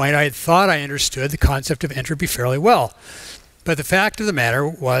that point, I had thought I understood the concept of entropy fairly well. But the fact of the matter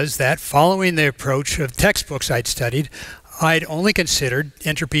was that following the approach of textbooks I'd studied, I'd only considered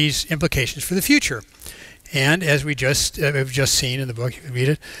entropy's implications for the future. And as we've just seen in the book, you can read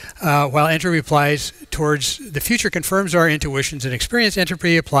it, while entropy applies towards the future confirms our intuitions and experience,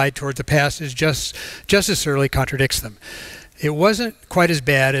 entropy applied toward the past is just necessarily contradicts them. It wasn't quite as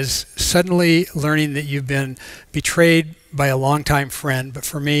bad as suddenly learning that you've been betrayed by a longtime friend, but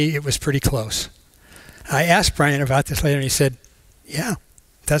for me, it was pretty close. I asked Brian about this later, and he said, yeah,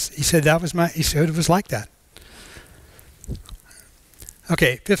 he said it was like that.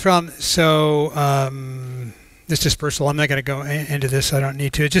 Okay, fifth problem. So this dispersal, I'm not going to go into this. I don't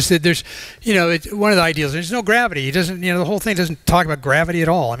need to. It's just that there's, one of the ideals. There's no gravity. It doesn't. The whole thing doesn't talk about gravity at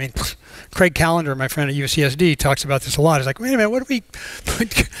all. I mean, Craig Callender, my friend at UCSD, talks about this a lot. He's like, wait a minute, what if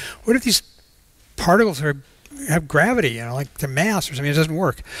these particles have gravity, you know, like the mass or something? It doesn't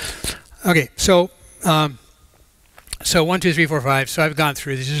work. Okay, so 1, 2, 3, 4, 5. So I've gone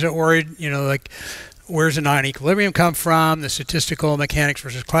through these. This is you know, like, where's the non-equilibrium come from? The statistical mechanics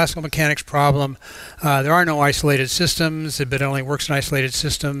versus classical mechanics problem. There are no isolated systems, but it only works in isolated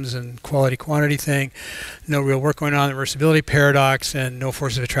systems, and quality quantity thing. No real work going on. The reversibility paradox, and no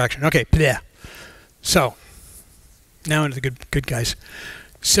force of attraction. Okay, bleh. So now into the good guys.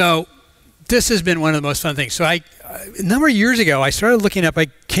 So this has been one of the most fun things. So a number of years ago, I started looking up. I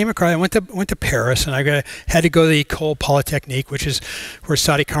went to Paris, and I had to go to the École Polytechnique, which is where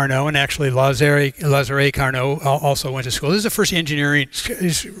Sadi Carnot and actually Lazare Carnot also went to school. This is the first engineering.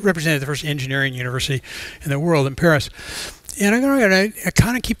 He's represented the first engineering university in the world in Paris. And I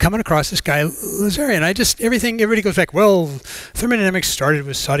kind of keep coming across this guy Lazare, and everybody goes back. Well, thermodynamics started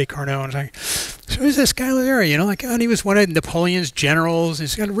with Sadi Carnot, and I was like, so who's this guy Lazare? You know, like, and he was one of Napoleon's generals.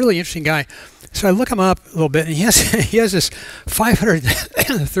 He's got a really interesting guy. So I look him up a little bit, and he has this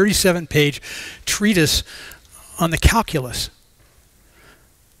 537-page treatise on the calculus,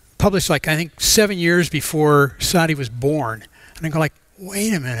 published, like, I think 7 years before Sadi was born. And I go like,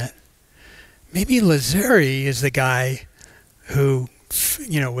 wait a minute, maybe Lazare is the guy who,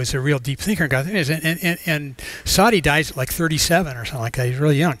 you know, was a real deep thinker and got things. And Sadi dies at like 37 or something like that. He's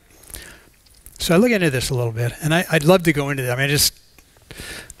really young. So I look into this a little bit, and I'd love to go into that. I mean,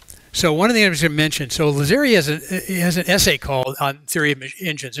 so one of the things I was going to mention, so Lazare has an essay called On Theory of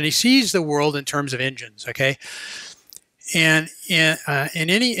Engines, and he sees the world in terms of engines, okay? And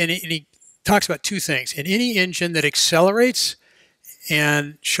he talks about two things. In any engine that accelerates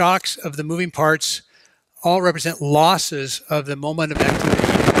and shocks of the moving parts all represent losses of the moment of activity.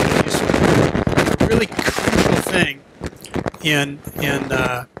 It's a really crucial thing in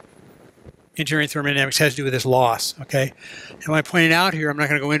engineering thermodynamics has to do with this loss, okay? And what I'm pointing out here, I'm not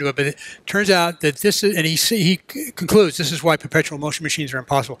going to go into it, but it turns out that this is, and he concludes, this is why perpetual motion machines are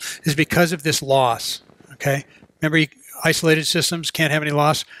impossible, is because of this loss, okay? Remember, isolated systems can't have any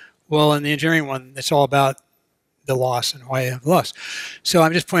loss. Well, in the engineering one, it's all about the loss and why you have loss. So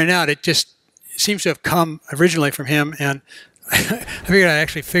I'm just pointing out, it just seems to have come originally from him, and I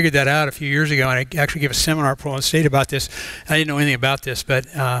figured that out a few years ago, and I actually gave a seminar at Portland State about this. I didn't know anything about this, but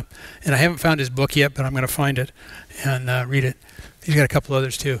and I haven't found his book yet, but I'm going to find it and read it. He's got a couple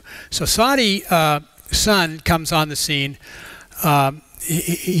others too. So Sadi's son comes on the scene.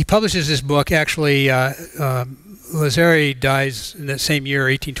 He publishes this book. Actually, Lazare dies in that same year,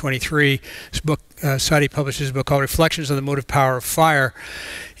 1823. This book, Sadi publishes a book called Reflections on the Motive Power of Fire,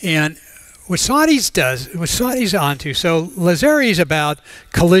 and what Sadi's onto, so Lazare is about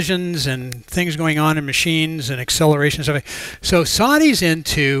collisions and things going on in machines and acceleration and stuff. So Sadi's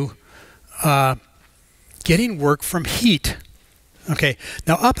into getting work from heat. Okay,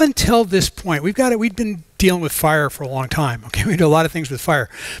 now up until this point, we've been dealing with fire for a long time. Okay, we do a lot of things with fire,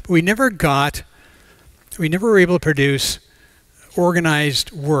 but we never were able to produce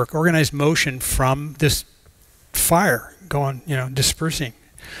organized work, organized motion from this fire going, you know, dispersing.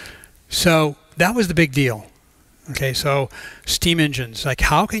 So that was the big deal. Okay, so steam engines, like,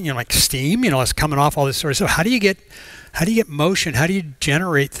 how can you, like, steam, you know, it's coming off all this sort of stuff. How do you get motion? How do you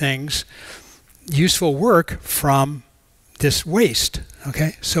generate things, useful work from this waste?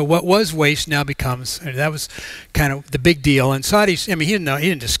 Okay, so what was waste now becomes, and that was kind of the big deal. And Sadi, I mean, he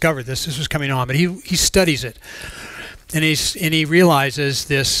didn't discover this. This was coming on, but he studies it, and he realizes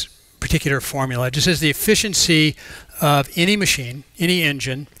this particular formula. It just says the efficiency of any machine, any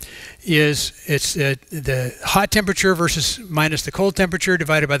engine, is the hot temperature versus minus the cold temperature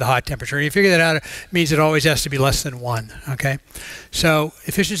divided by the hot temperature. And you figure that out, it means it always has to be less than 1, okay? So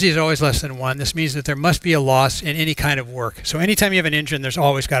efficiency is always less than 1. This means that there must be a loss in any kind of work. So anytime you have an engine, there's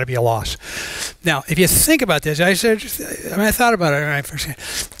always got to be a loss. Now, if you think about this, I thought about it when I first said,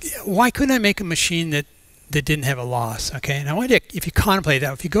 why couldn't I make a machine that didn't have a loss, okay? And I want you to, if you contemplate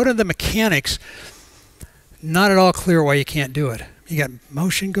that, if you go to the mechanics, not at all clear why you can't do it. You got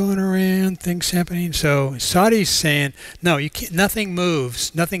motion going around, things happening. So Sadi's saying, no, you can't, nothing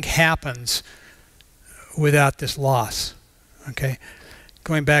moves, nothing happens without this loss. Okay,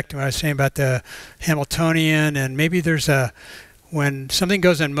 going back to what I was saying about the Hamiltonian, and maybe there's when something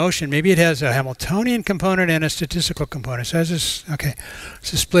goes in motion, maybe it has a Hamiltonian component and a statistical component. So it's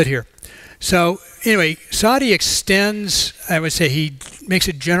a split here. So anyway, Sadi extends, I would say he makes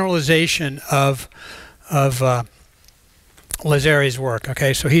a generalization of Lazare's work.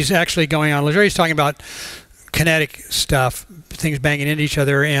 Okay, so he's actually going on. Lazare's talking about kinetic stuff, things banging into each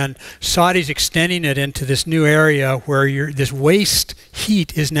other, and Saudi's extending it into this new area where this waste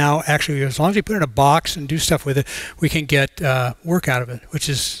heat is now actually, as long as we put it in a box and do stuff with it, we can get work out of it, which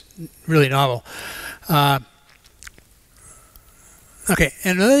is really novel. Okay,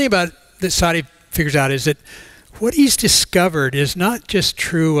 and another thing about that Saudi figures out is that what he's discovered is not just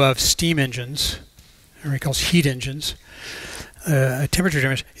true of steam engines, or he calls heat engines, temperature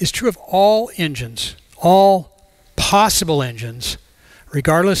engines, is true of all engines, all possible engines,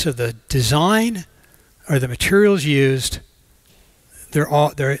 regardless of the design or the materials used.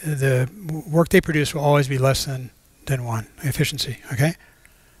 The work they produce will always be less than 1 efficiency. Okay,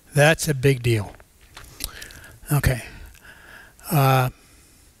 that's a big deal. Okay. And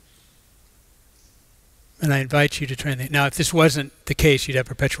I invite you to try and now, if this wasn't the case, you'd have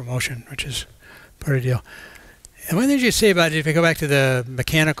perpetual motion, which is part of the deal. And one thing you say about it, if you go back to the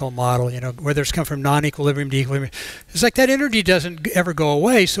mechanical model, where there's come from non-equilibrium to equilibrium, it's like that energy doesn't ever go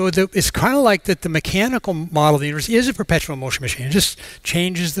away. So it's kind of like that the mechanical model of the universe is a perpetual motion machine. It just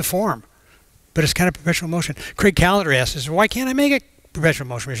changes the form, but it's kind of perpetual motion. Craig Callender asks, why can't I make a perpetual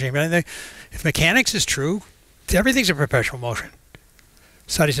motion machine? If mechanics is true, everything's a perpetual motion.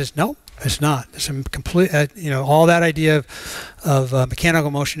 Saudi says, no, it's not. It's a complete, all that idea of mechanical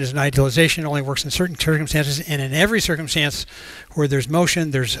motion is an idealization. It only works in certain circumstances, and in every circumstance where there's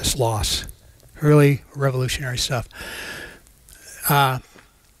motion, there's loss. Really revolutionary stuff. So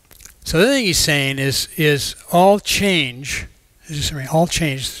the other thing he's saying is all change, all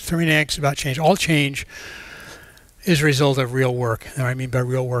change, thermodynamics about change, all change is a result of real work. And what I mean by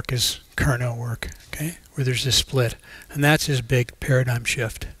real work is Carnot work, okay, where there's this split. And that's his big paradigm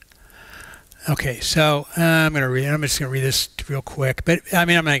shift. Okay, so I'm going to read it. I'm just going to read this real quick. But, I'm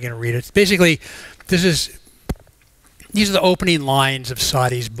not going to read it. Basically, these are the opening lines of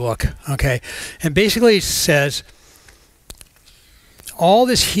Saudi's book, okay? And basically it says, all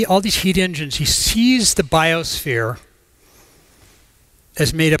these heat engines, he sees the biosphere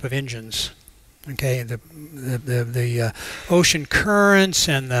as made up of engines. Okay, the ocean currents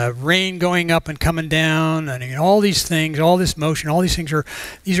and the rain going up and coming down, and all these things, all this motion, all these things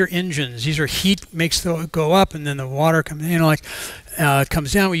these are engines. These are heat makes the go up, and then the water comes. It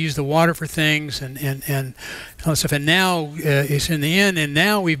comes down. We use the water for things and all this stuff. And now it's in the end, and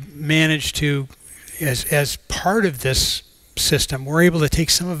now we've managed to, as part of this system, we're able to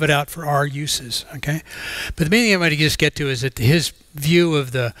take some of it out for our uses. Okay, but the main thing I want to just get to is that his view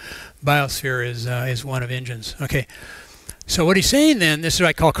of the biosphere is one of engines. Okay, so what he's saying then, this is what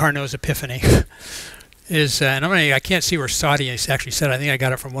I call Carnot's epiphany, is and I can't see where Saudi actually said it. I think I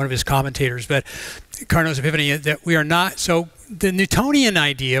got it from one of his commentators, but Carnot's epiphany that we are not. So the Newtonian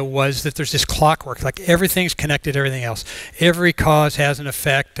idea was that there's this clockwork, like everything's connected to everything else. Every cause has an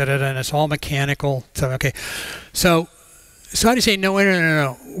effect, and it's all mechanical. So okay, so Saudi's saying no,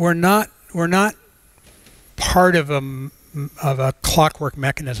 we're not part of a clockwork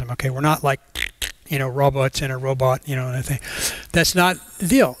mechanism. Okay, we're not like robots in a robot, and I think that's not the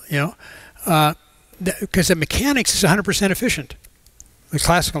deal, because the mechanics is 100% efficient. The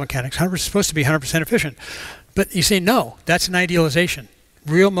classical mechanics is supposed to be 100% efficient, but you say no, that's an idealization.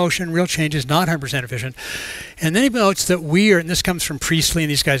 Real motion, real change is not 100% efficient. And then he notes that we are, and this comes from Priestley and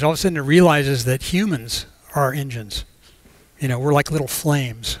these guys, all of a sudden it realizes that humans are engines. We're like little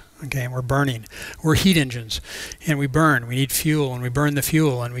flames. Okay, and we're burning. We're heat engines, and we burn. We need fuel, and we burn the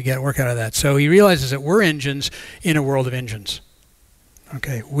fuel, and we get work out of that. So he realizes that we're engines in a world of engines.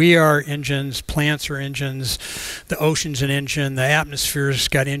 Okay, we are engines. Plants are engines. The ocean's an engine. The atmosphere's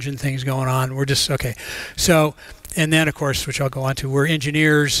got engine things going on. We're just okay. So, and then of course, which I'll go on to, we're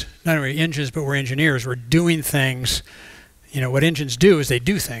engineers. Not only engines, but we're engineers. We're doing things. What engines do is they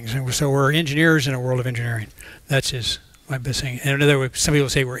do things, and so we're engineers in a world of engineering. That's his. I'm missing. And another way, some people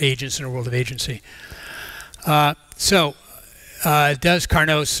say we're agents in a world of agency. Does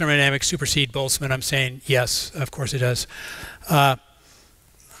Carnot's thermodynamics supersede Boltzmann? I'm saying yes, of course it does,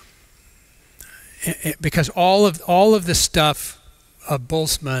 because all of the stuff of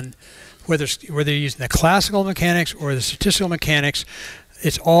Boltzmann, whether you're using the classical mechanics or the statistical mechanics,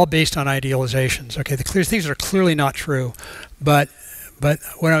 it's all based on idealizations. Okay, the clear things are clearly not true, but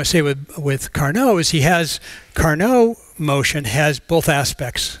what I would say with Carnot is Carnot motion has both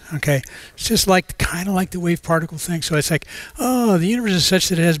aspects. Okay, it's just kind of like the wave particle thing. So it's like, oh, the universe is such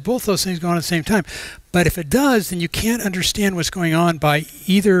that it has both those things going on at the same time. But if it does, then you can't understand what's going on by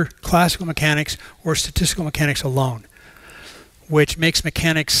either classical mechanics or statistical mechanics alone, which makes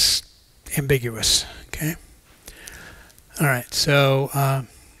mechanics ambiguous. Okay. All right. So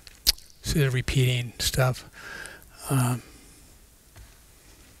the repeating stuff.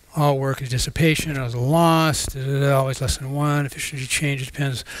 All work is dissipation. It was lost. Always less than 1. Efficiency change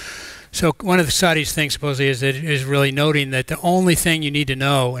depends. So one of the Saudi's things supposedly is that it is really noting that the only thing you need to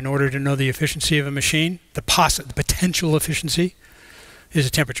know in order to know the efficiency of a machine, the potential efficiency, is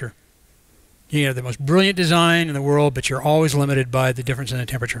the temperature. You have the most brilliant design in the world, but you're always limited by the difference in the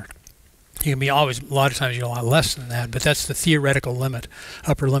temperature. You can be always, a lot of times you're a lot less than that, but that's the theoretical limit,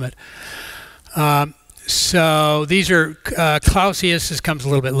 upper limit. So these are, Clausius, this comes a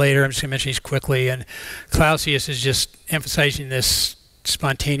little bit later, I'm just going to mention these quickly, and Clausius is just emphasizing this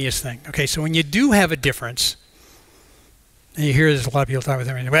spontaneous thing. Okay, so when you do have a difference, and you hear this, a lot of people talk about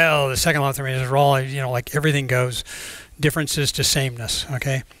thermodynamics, well, the second law of thermodynamics is all, you know, like everything goes differences to sameness,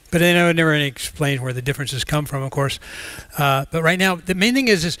 okay? But they never really explain where the differences come from, of course. But right now, the main thing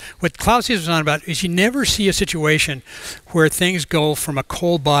is what Clausius was on about is you never see a situation where things go from a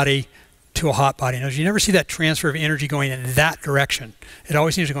cold body to a hot body. You never see that transfer of energy going in that direction. It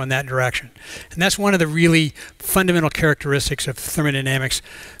always seems to go in that direction. And that's one of the really fundamental characteristics of thermodynamics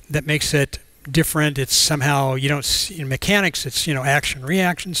that makes it different. It's somehow, you don't see, in mechanics, it's, you know, action,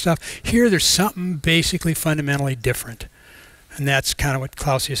 reaction stuff. Here, there's something basically fundamentally different. And that's kind of what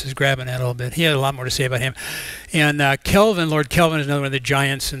Clausius is grabbing at a little bit. He had a lot more to say about him. And Kelvin, Lord Kelvin, is another one of the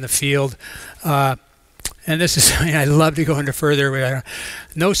giants in the field. And this is something I'd love to go into further. But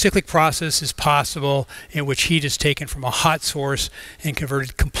no cyclic process is possible in which heat is taken from a hot source and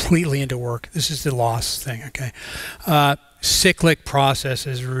converted completely into work. This is the loss thing, okay? Cyclic process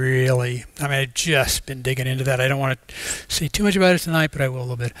is really, I mean, I've just been digging into that. I don't want to say too much about it tonight, but I will a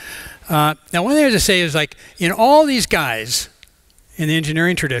little bit. Now, one thing I have to say is, like, in all these guys in the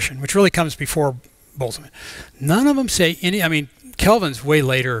engineering tradition, which really comes before Boltzmann, none of them say any, I mean, Kelvin's way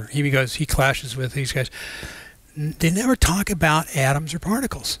later, he clashes with these guys. They never talk about atoms or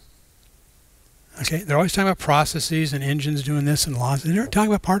particles. Okay, they're always talking about processes and engines doing this and laws. They never talk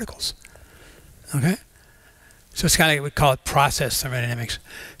about particles. Okay, so it's kind of, we call it process thermodynamics.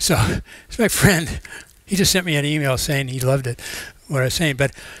 So it's my friend. He just sent me an email saying he loved it, what I was saying.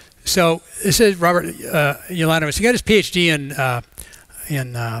 But so this is Robert Yolanovitz. He got his PhD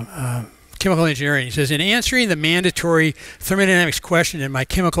in chemical engineering. He says, in answering the mandatory thermodynamics question in my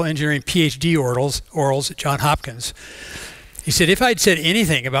chemical engineering PhD orals at Johns Hopkins, he said, if I'd said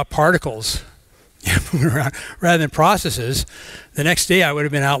anything about particles rather than processes, the next day I would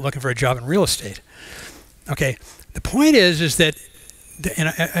have been out looking for a job in real estate. Okay, the point is that, and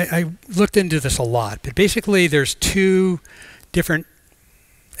I looked into this a lot, but basically there's two different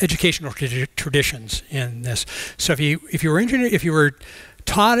educational traditions in this. So if you were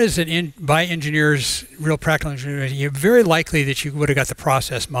taught as by engineers, real practical engineers, you're very likely that you would have got the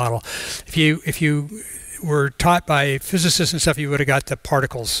process model. If you were taught by physicists and stuff, you would have got the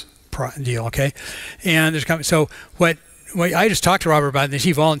particles deal. Okay, and there's so what I just talked to Robert about this.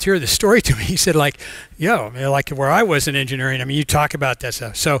 He volunteered the story to me. He said, like, yo, I mean, like where I was in engineering, I mean, you talk about that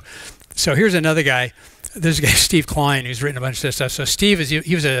stuff. So here's another guy. There's a guy, Steve Klein, who's written a bunch of this stuff. So Steve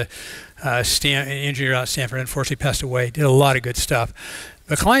he was an engineer out at Stanford, unfortunately passed away, did a lot of good stuff.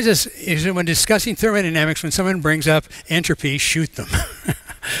 But Klein says, when discussing thermodynamics, when someone brings up entropy, shoot them.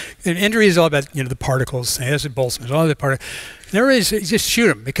 And entropy is all about, you know, the particles. That's what Boltzmann is, all the particles. Just shoot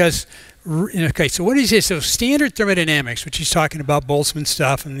them because, okay, so what does he say? So standard thermodynamics, which he's talking about Boltzmann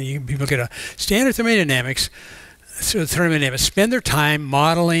stuff, and people get a standard thermodynamics. So thermodynamics spend their time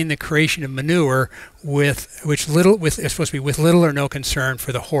modeling the creation of manure it's supposed to be with little or no concern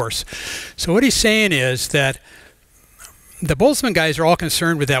for the horse. So what he's saying is that the Boltzmann guys are all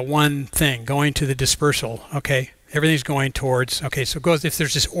concerned with that one thing, going to the dispersal. Okay, everything's going towards. Okay, so it goes, if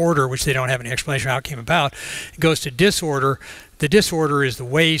there's this order, which they don't have any explanation of how it came about, it goes to disorder. The disorder is the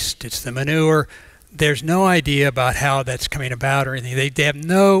waste. It's the manure. There's no idea about how that's coming about or anything. They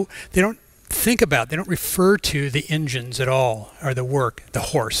don't think about, they don't refer to the engines at all, or the work, the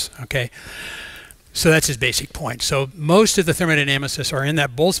horse, okay? So that's his basic point. So most of the thermodynamicists are in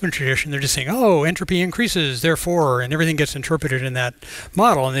that Boltzmann tradition. They're just saying, oh, entropy increases, therefore, and everything gets interpreted in that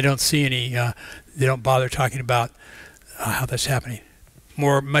model, and they don't see any, they don't bother talking about how that's happening.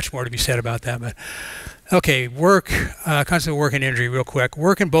 Much more to be said about that, but okay, work, concept of work and energy real quick.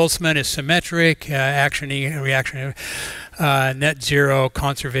 Work in Boltzmann is symmetric, action, reaction, net zero,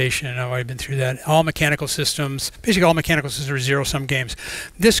 conservation. I've already been through that. All mechanical systems, basically all mechanical systems are zero-sum games.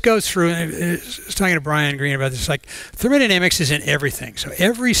 This goes through, I was talking to Brian Greene about this, like thermodynamics is in everything. So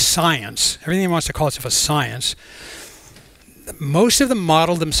every science, everything that wants to call itself a science, most of them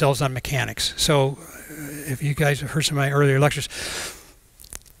model themselves on mechanics. So if you guys have heard some of my earlier lectures,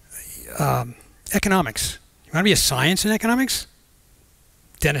 economics. You want to be a science in economics?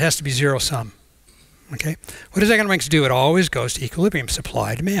 Then it has to be zero-sum. Okay, what does economics do? It always goes to equilibrium.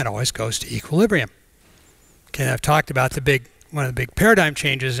 Supply demand always goes to equilibrium. Okay, I've talked about one of the big paradigm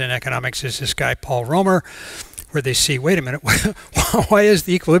changes in economics is this guy Paul Romer, where they see, wait a minute, why is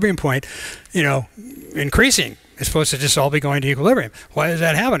the equilibrium point, increasing? It's supposed to just all be going to equilibrium. Why is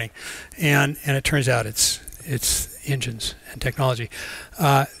that happening? And it turns out it's engines and technology.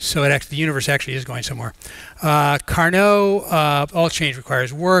 So the universe actually is going somewhere. Carnot, all change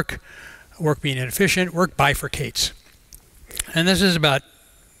requires work. Work being inefficient. Work bifurcates. And this is about,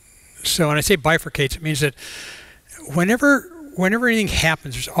 so when I say bifurcates, it means that whenever anything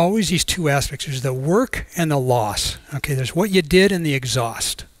happens, there's always these two aspects. There's the work and the loss. Okay, there's what you did and the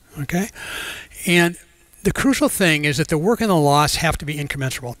exhaust. Okay, and the crucial thing is that the work and the loss have to be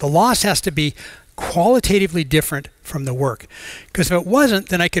incommensurable. The loss has to be qualitatively different from the work, because if it wasn't,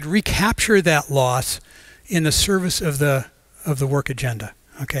 then I could recapture that loss in the service of the work agenda.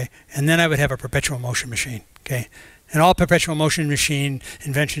 Okay, and then I would have a perpetual motion machine. Okay, and all perpetual motion machine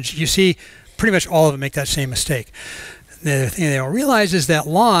inventions, you see, pretty much all of them make that same mistake. The thing they don't realize is that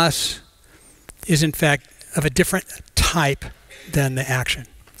loss is in fact of a different type than the action.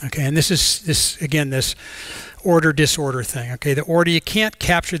 Okay, and this order disorder thing. Okay, the order, you can't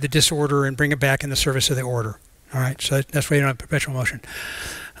capture the disorder and bring it back in the service of the order. All right, so that's why you don't have perpetual motion.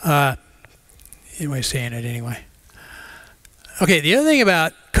 Anyway, saying it anyway. Okay, the other thing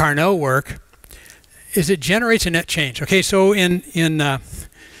about Carnot work is it generates a net change. Okay, so in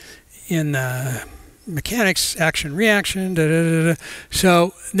mechanics, action, reaction,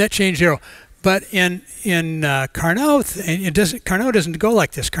 so net change 0. But in Carnot, Carnot doesn't go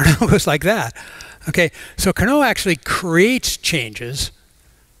like this. Carnot goes like that. Okay, so Carnot actually creates changes.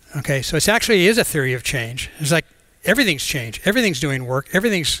 Okay, so it actually is a theory of change. It's like everything's change, everything's doing work,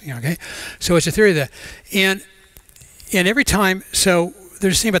 everything's okay. So it's a theory of that, and every time, so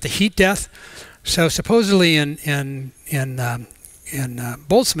there's a thing about the heat death. So supposedly in Boltzmann,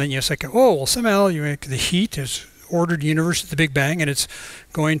 it's like, oh, well, somehow the heat has ordered the universe at the Big Bang, and it's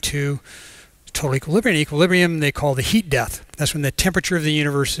going to total equilibrium. Equilibrium they call the heat death. That's when the temperature of the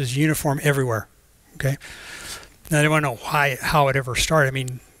universe is uniform everywhere. Okay. Now I don't want to know how it ever started. I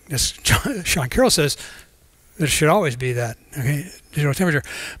mean, as Sean Carroll says, there should always be that. Okay, zero temperature.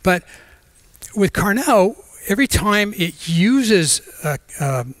 But with Carnot, every time it uses a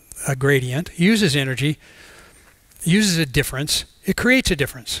gradient, uses energy, uses a difference, it creates a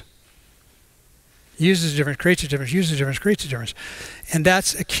difference. Uses a difference, creates a difference, uses a difference, creates a difference. And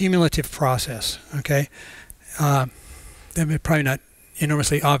that's a cumulative process, okay? That may probably not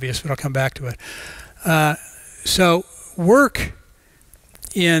enormously obvious, but I'll come back to it. So work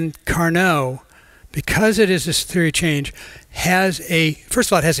in Carnot, because it is this theory of change, first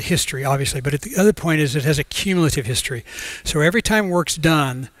of all, it has a history, obviously, but the other point is it has a cumulative history. So every time work's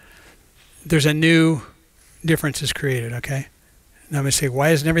done, there's a new difference is created, okay? Now I'm going to say,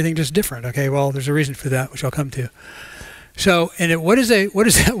 why isn't everything just different? Okay, well, there's a reason for that, which I'll come to. So, and what is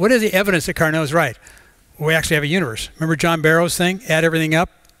the evidence that Carnot is right? Well, we actually have a universe. Remember John Barrow's thing? Add everything up.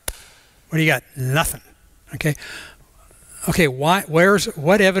 What do you got? Nothing. Okay. Okay.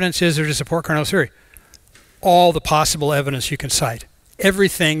 What evidence is there to support Carnot's theory? All the possible evidence you can cite.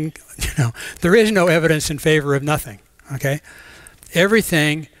 Everything. There is no evidence in favor of nothing. Okay.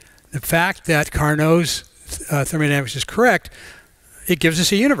 Everything. The fact that Carnot's thermodynamics is correct, it gives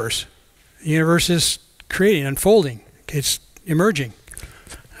us a universe. The universe is creating, unfolding. It's emerging.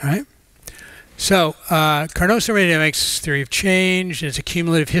 All right. So Carnot's thermodynamics theory of change is a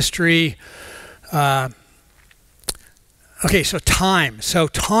cumulative history. Okay, so time. So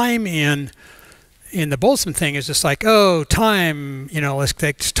time in the Boltzmann thing is just like, oh, time. Let's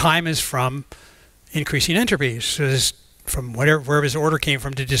take time is from increasing entropy. So this from wherever his order came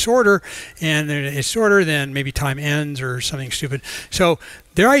from to disorder, and then it's disorder, then maybe time ends or something stupid. So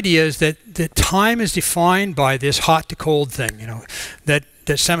their idea is that time is defined by this hot to cold thing, that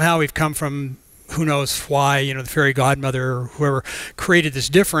somehow we've come from who knows why, the fairy godmother or whoever created this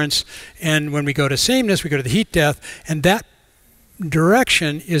difference, and when we go to sameness, we go to the heat death, and that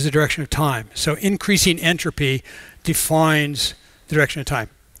direction is the direction of time. So increasing entropy defines the direction of time.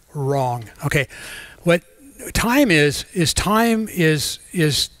 Wrong. Okay, what time is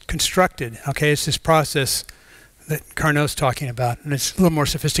constructed. Okay, it's this process that Carnot's talking about, and it's a little more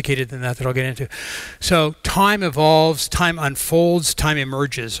sophisticated than that I'll get into. So time evolves, time unfolds, time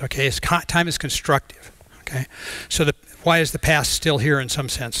emerges. Okay, time is constructive. Okay, so why is the past still here in some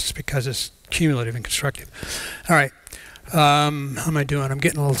sense? It's because it's cumulative and constructive. All right, how am I doing? I'm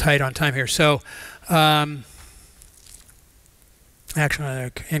getting a little tight on time here. So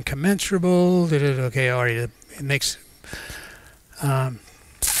action incommensurable. Okay, already it makes.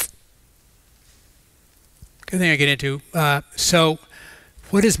 good thing I get into. So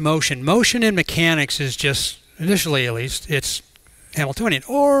what is motion? Motion in mechanics is just, initially at least, it's Hamiltonian,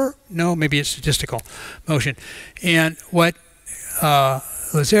 or no, maybe it's statistical motion. And what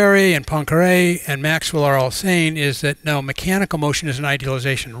Lazare and Poincaré and Maxwell are all saying is that no, mechanical motion is an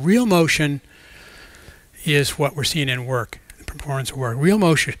idealization. Real motion is what we're seeing in work, the performance of work. Real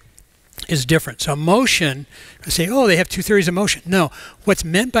motion is different. So motion, I say, oh, they have two theories of motion. No, what's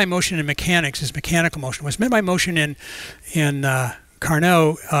meant by motion in mechanics is mechanical motion. What's meant by motion in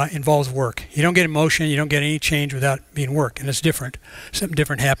Carnot involves work. You don't get motion, you don't get any change without being work, and it's different. Something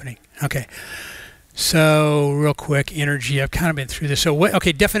different happening. Okay. So real quick, energy. I've kind of been through this. So what?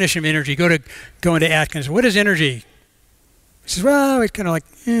 Okay, definition of energy. Go into Atkins. What is energy? He says, well, it's kind of like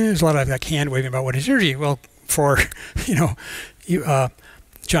there's a lot of like hand waving about what is energy. Well, for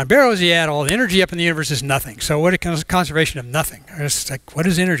John Barrows, he had all the energy up in the universe is nothing. So what is conservation of nothing? It's like, what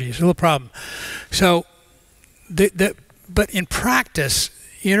is energy? It's a little problem. So but in practice,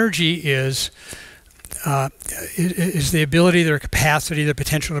 energy is the ability, the capacity, the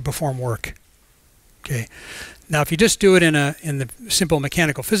potential to perform work. Okay. Now, if you just do it in the simple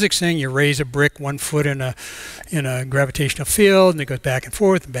mechanical physics thing, you raise a brick 1 foot in a gravitational field, and it goes back and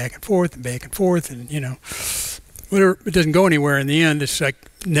forth and back and forth and back and forth, and whatever, it doesn't go anywhere in the end. It's like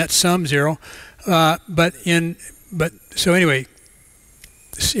net sum 0. So anyway,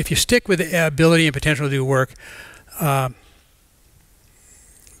 if you stick with the ability and potential to do work,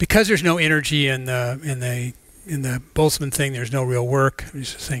 because there's no energy in the Boltzmann thing, there's no real work.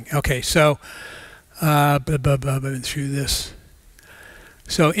 It's the thing. Okay, so I've been through this.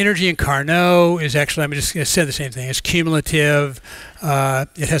 So energy in Carnot is actually, I'm just going to say the same thing. It's cumulative.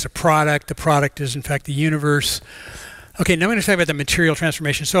 It has a product. The product is, in fact, the universe. Okay, now I'm going to talk about the material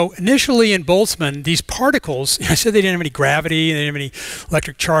transformation. So initially in Boltzmann, these particles, I said they didn't have any gravity, they didn't have any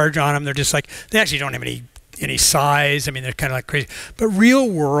electric charge on them. They're just like, they actually don't have any size. I mean, they're kind of like crazy. But real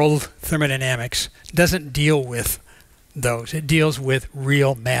world thermodynamics doesn't deal with those. It deals with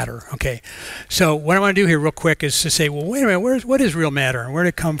real matter. Okay, so what I want to do here real quick is to say, well, wait a minute, what is real matter and where did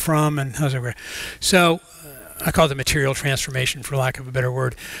it come from and how's it work? So I call it the material transformation, for lack of a better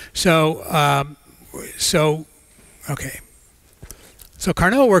word. So okay, so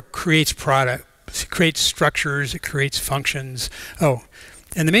Carnot work creates products, it creates structures, it creates functions. Oh,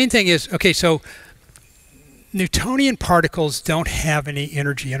 and the main thing is, okay, so Newtonian particles don't have any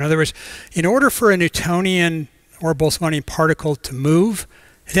energy. In other words, in order for a Newtonian or a Boltzmannian particle to move,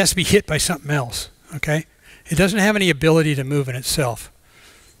 it has to be hit by something else, okay? It doesn't have any ability to move in itself.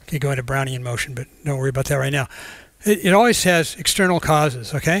 Okay, go into Brownian motion, but don't worry about that right now. It always has external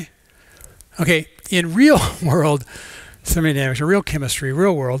causes, okay? Okay, in real world thermodynamics, or real chemistry,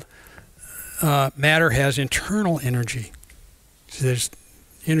 real world, matter has internal energy. So there's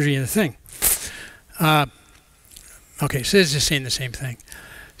energy in the thing. Okay, so it's just saying the same thing.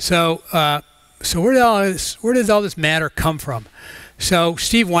 So where did all this matter come from? So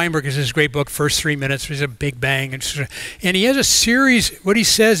Steve Weinberg has this great book, First 3 Minutes. There's a Big Bang, and he has a series. What he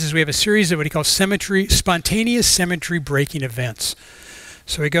says is we have a series of what he calls spontaneous symmetry breaking events.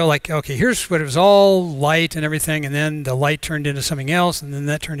 So we go like, okay, here's what it was all light and everything, and then the light turned into something else, and then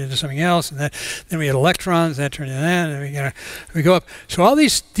that turned into something else, and then we had electrons, and that turned into that, and we go up. So all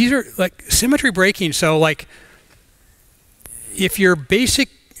these are like symmetry breaking. So like, if your basic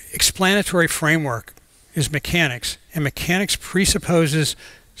explanatory framework is mechanics, and mechanics presupposes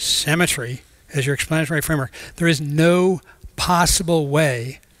symmetry as your explanatory framework, there is no possible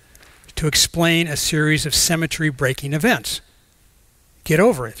way to explain a series of symmetry breaking events. Get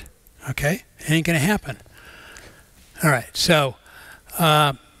over it, okay? It ain't going to happen. All right, so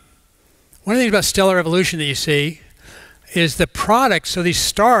one of the things about stellar evolution that you see is the product. So these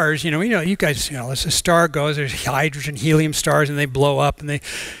stars, you guys, as a star goes, there's hydrogen, helium stars, and they blow up, and they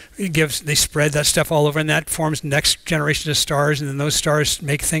spread that stuff all over, and that forms next generation of stars, and then those stars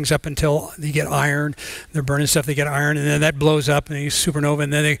make things up until they get iron. They're burning stuff, they get iron, and then that blows up, and they supernova,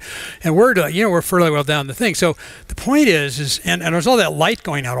 and then we're fairly well down the thing. So the point is and there's all that light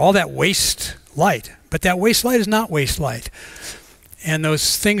going out, all that waste light, but that waste light is not waste light. And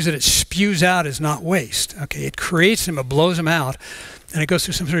those things that it spews out is not waste. Okay, it creates them, it blows them out, and it goes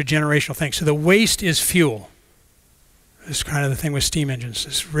through some sort of generational thing. So the waste is fuel. It's kind of the thing with steam engines.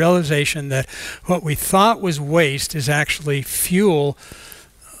 This realization that what we thought was waste is actually fuel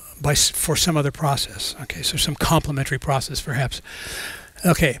for some other process. Okay, so some complementary process, perhaps.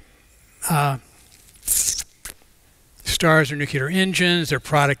 Okay, stars are nuclear engines. Their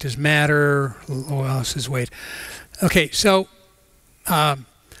product is matter. What else is weight? Okay, so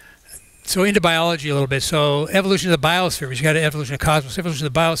into biology a little bit. So evolution of the biosphere. We've got evolution of cosmos. Evolution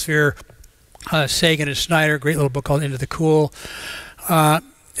of the biosphere. Sagan and Snyder, great little book called Into the Cool. And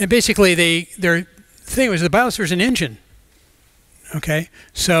basically, their thing was the biosphere is an engine. Okay,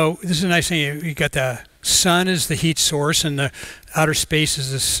 so this is a nice thing. You got the sun is the heat source, and the outer space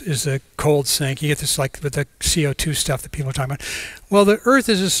is the cold sink. You get this like with the CO2 stuff that people are talking about. Well, the Earth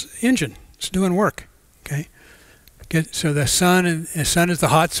is this engine. It's doing work. Okay, so the sun is the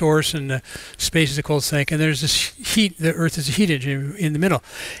hot source, and the space is the cold sink, and there's this heat. The Earth is a heat engine in the middle,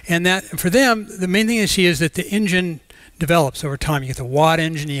 and that for them, the main thing they see is that the engine develops over time. You get the Watt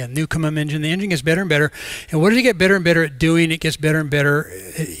engine, you get the Newcomen engine. The engine gets better and better. And what does it get better and better at doing? It gets better and better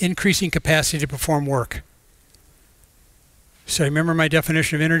at increasing capacity to perform work. So remember my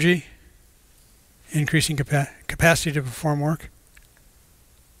definition of energy? Increasing capacity to perform work.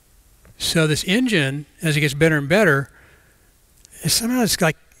 So this engine, as it gets better and better, somehow it's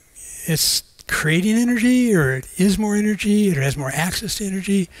like it's creating energy, or it is more energy, or it has more access to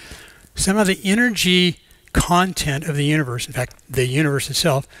energy. Somehow the energy content of the universe, in fact, the universe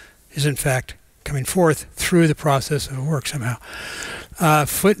itself, is in fact coming forth through the process of work somehow.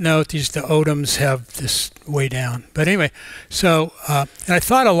 Footnote: the Odoms have this way down. But anyway, so and I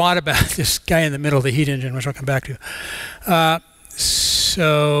thought a lot about this guy in the middle, the heat engine, which I'll come back to.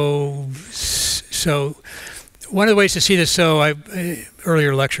 So one of the ways to see this,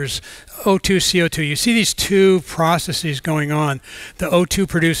 earlier lectures, O2, CO2, you see these two processes going on, the O2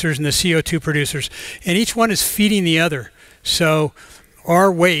 producers and the CO2 producers, and each one is feeding the other. So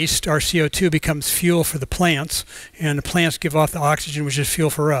our waste, our CO2, becomes fuel for the plants, and the plants give off the oxygen, which is fuel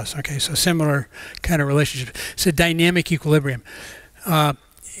for us. Okay, so similar kind of relationship. It's a dynamic equilibrium.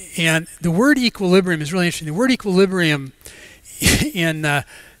 And the word equilibrium is really interesting. The word equilibrium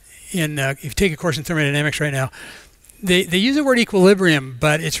if you take a course in thermodynamics right now, they use the word equilibrium,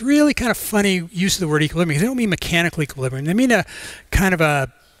 but it's really kind of funny use of the word equilibrium, because they don't mean mechanical equilibrium. They mean a kind of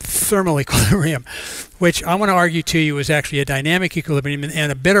a thermal equilibrium, which I want to argue to you is actually a dynamic equilibrium,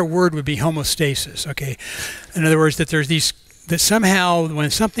 and a better word would be homeostasis. Okay, in other words, that there's these, that somehow when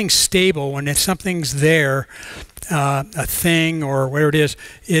something's stable, when something's there, a thing or whatever it is,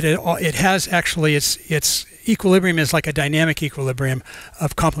 it has actually its equilibrium is like a dynamic equilibrium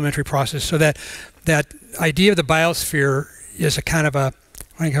of complementary process. So that idea of the biosphere is a kind of a,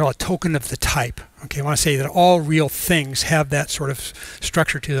 what do you call a token of the type. Okay, I want to say that all real things have that sort of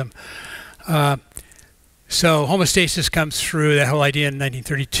structure to them. So homeostasis comes through that whole idea in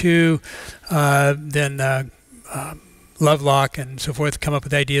 1932. Then Lovelock and so forth come up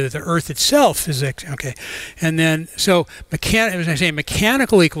with the idea that the Earth itself is okay, and then so as I say,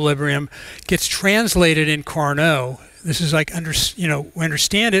 mechanical equilibrium gets translated in Carnot. This is like we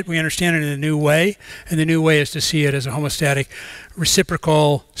understand it in a new way, and the new way is to see it as a homeostatic,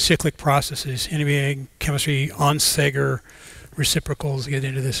 reciprocal, cyclic processes. Anybody in chemistry, Onsager reciprocals get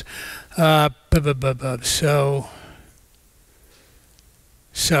into this.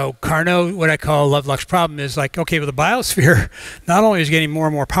 So Carnot, what I call Lovelock's problem, is like, okay, well, the biosphere not only is getting more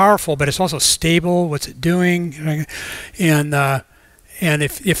and more powerful, but it's also stable. What's it doing? And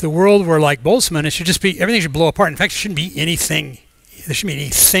if the world were like Boltzmann, it should just be, everything should blow apart. In fact, it shouldn't be anything. There shouldn't be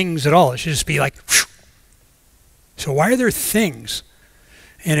any things at all. It should just be like, whoosh. So why are there things?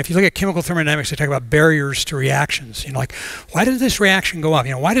 And if you look at chemical thermodynamics, they talk about barriers to reactions. Like, why does this reaction go up?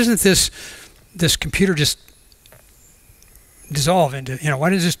 Why doesn't this computer just dissolve into, why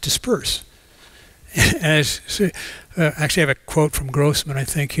does this disperse? And actually I have a quote from Grossman, I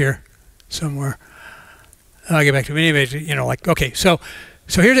think, here somewhere. I'll get back to it. Anyway, like, okay, so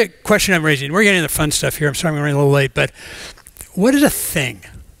here's a question I'm raising. We're getting into the fun stuff here. I'm sorry I'm running a little late, but what is a thing?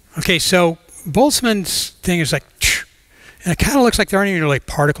 Okay, so Boltzmann's thing is like, and it kind of looks like there aren't even really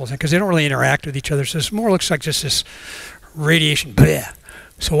particles, because they don't really interact with each other, so it more looks like just this radiation. Bleh.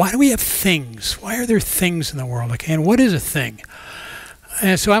 So why do we have things? Why are there things in the world? Okay, and what is a thing?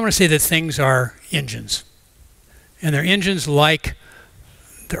 And so I want to say that things are engines. And they're engines like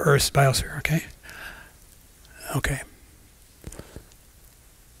the Earth's biosphere, okay? Okay.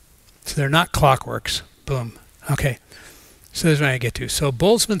 So they're not clockworks. Boom. Okay. So this is what I get to. So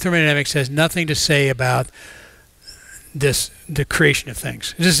Boltzmann thermodynamics has nothing to say about the creation of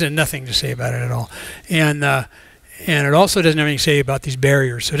things. This has nothing to say about it at all. And it also doesn't have anything to say about these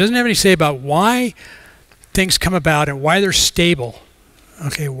barriers. So it doesn't have anything to say about why things come about and why they're stable.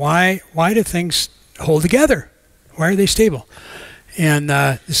 Okay, why do things hold together? Why are they stable? And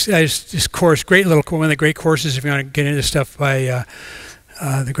this course, great little, one of the great courses, if you want to get into this stuff, by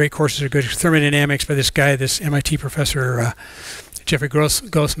the great courses are good. Thermodynamics by this guy, this MIT professor, Jeffrey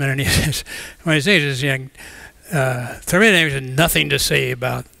Grossman, and what he says is, thermodynamics has nothing to say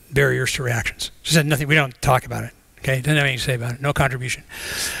about barriers to reactions. Just had nothing. We don't talk about it. Okay, doesn't have anything to say about it. No contribution.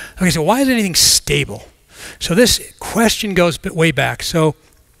 Okay, so why is anything stable? So this question goes way back. So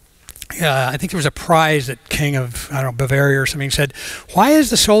I think there was a prize that king of, I don't know, Bavaria or something said, why is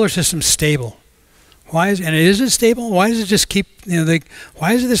the solar system stable? Why is, and is it stable? Why does it just keep, you know,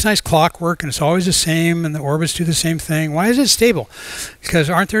 why is it this nice clockwork and it's always the same and the orbits do the same thing? Why is it stable? Because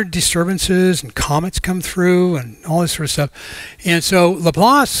aren't there disturbances and comets come through and all this sort of stuff? And so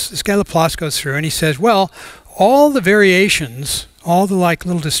Laplace, this guy Laplace goes through and he says, well, all the variations, all the like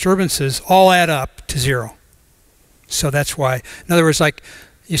little disturbances all add up to 0. So that's why, in other words, like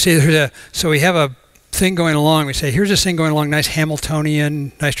you say, so we have a thing going along, we say, here's this thing going along, nice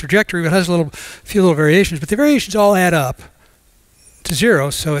Hamiltonian, nice trajectory, but it has a few little variations, but the variations all add up to 0,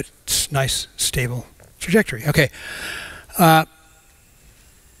 so it's nice, stable trajectory. Okay. Okay,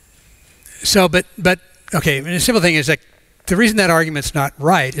 and the simple thing is that the reason that argument's not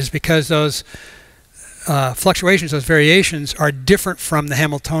right is because those fluctuations, those variations, are different from the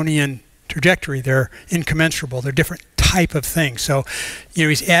Hamiltonian trajectory. They're incommensurable. They're different type of things. So, you know,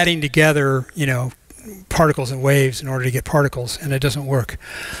 he's adding together, you know, particles and waves in order to get particles, and it doesn't work.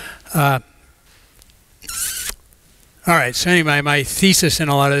 All right, so anyway, my thesis in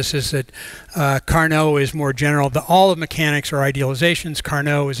a lot of this is that Carnot is more general. All of mechanics are idealizations.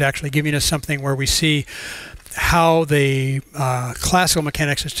 Carnot is actually giving us something where we see how the classical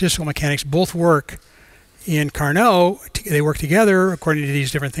mechanics and statistical mechanics both work in Carnot. They work together according to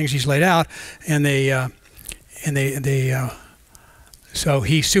these different things he's laid out, and so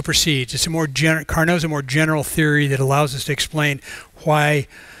he supersedes. It's a more Carnot's a more general theory that allows us to explain why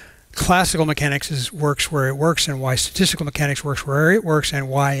classical mechanics works where it works and why statistical mechanics works where it works and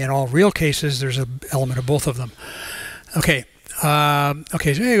why in all real cases there's an element of both of them. Okay.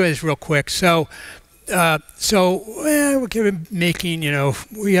 Okay, so anyways, real quick. So we're making, you know,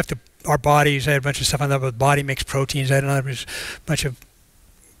 we have to, our bodies, I had a bunch of stuff on that, but the body makes proteins. I had another bunch of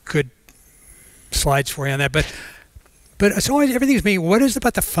good slides for you on that. But it's always, everything's being, what is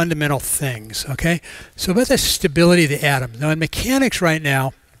about the fundamental things, okay? So about the stability of the atom. Now in mechanics right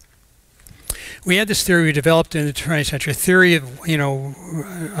now, we had this theory we developed in the 20th century, a theory of, you know,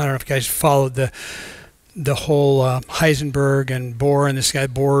 I don't know if you guys followed the whole Heisenberg and Bohr, and this guy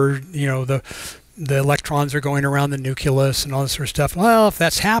Bohr, you know, the electrons are going around the nucleus and all this sort of stuff. Well, if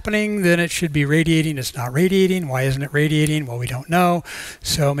that's happening, then it should be radiating. It's not radiating. Why isn't it radiating? Well, we don't know.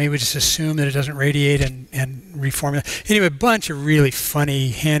 So maybe we just assume that it doesn't radiate and reformulate. Anyway, a bunch of really funny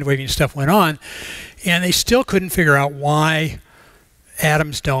hand-waving stuff went on, and they still couldn't figure out why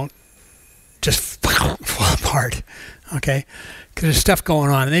atoms don't just fall apart, okay? Because there's stuff going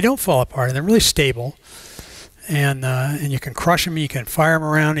on, and they don't fall apart, and they're really stable. And you can crush them, you can fire them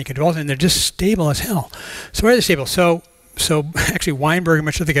around, you can do all that, and they're just stable as hell. So why are they stable? So actually Weinberg and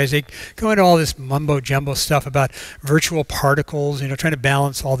much of the guys, they go into all this mumbo jumbo stuff about virtual particles, you know, trying to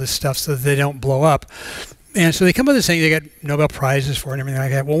balance all this stuff so that they don't blow up. And so they come up with this thing, they got Nobel Prizes for it and everything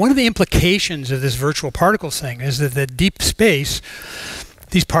like that. Well, one of the implications of this virtual particles thing is that the deep space,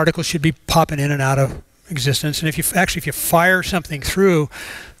 these particles should be popping in and out of existence. And if you fire something through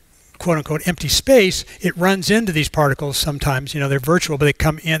quote-unquote empty space, it runs into these particles sometimes. You know, they're virtual, but they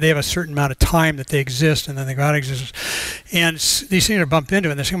come in, they have a certain amount of time that they exist, and then they go out of existence. And these things are bumped into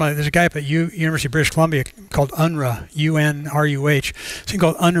it. And there's a guy up at University of British Columbia called UNRUH, U-N-R-U-H, thing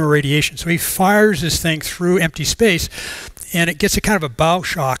called UNRUH radiation. So he fires this thing through empty space, and it gets a kind of a bow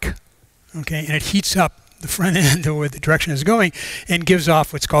shock, okay, and it heats up the front end to where the direction is going and gives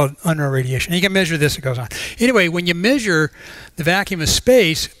off what's called UNRUH radiation. And you can measure this, it goes on. Anyway, when you measure the vacuum of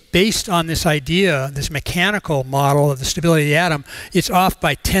space based on this idea, this mechanical model of the stability of the atom, it's off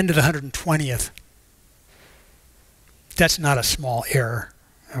by 10 to the 120th. That's not a small error,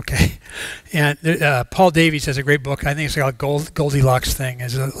 okay? And Paul Davies has a great book, I think it's called Goldilocks Thing,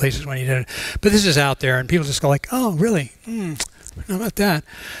 is the latest one he did. But this is out there, and people just go like, oh, really? How about that?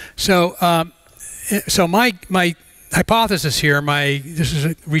 So my hypothesis here, this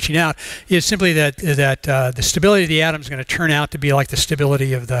is reaching out, is simply that the stability of the atom is going to turn out to be like the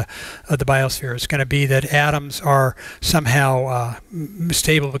stability of the biosphere. It's going to be that atoms are somehow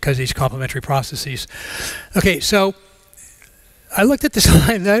stable because of these complementary processes. Okay, so I looked at this.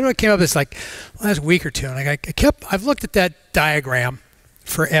 I came up with this like last week or two, and I've looked at that diagram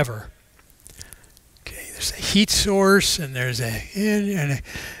forever. There's a heat source, and there's and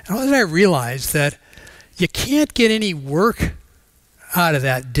all of a sudden I realized that you can't get any work out of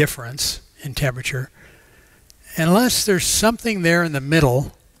that difference in temperature unless there's something there in the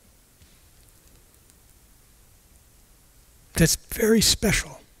middle that's very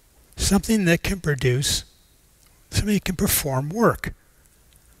special, something that can produce, something that can perform work.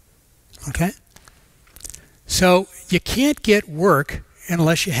 Okay? So you can't get work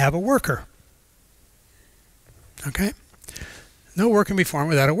unless you have a worker. Okay? No work can be formed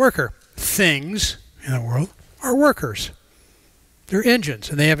without a worker. Things in the world are workers. They're engines,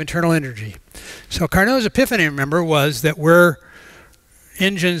 and they have internal energy. So Carnot's epiphany, remember, was that we're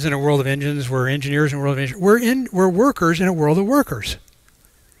engines in a world of engines. We're engineers in a world of engineers. We're workers in a world of workers.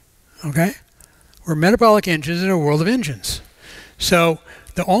 Okay? We're metabolic engines in a world of engines. So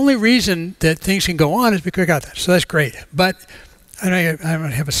the only reason that things can go on is because we got that. So that's great. But I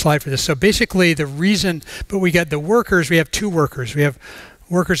don't have a slide for this. So basically the reason, but we got the workers, we have two workers. We have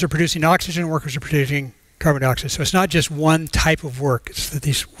workers are producing oxygen, workers are producing carbon dioxide. So it's not just one type of work. It's that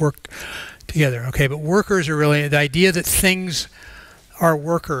these work together. Okay, but workers are really, the idea that things are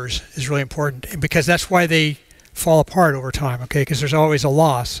workers is really important, because that's why they fall apart over time, okay, because there's always a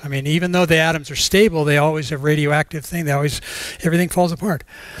loss. I mean, even though the atoms are stable, they always have radioactive thing. They always, everything falls apart.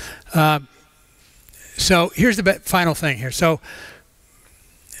 So here's the final thing here. So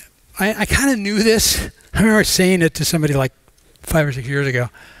I kind of knew this. I remember saying it to somebody like 5 or 6 years ago.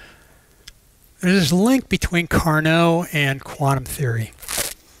 There's this link between Carnot and quantum theory,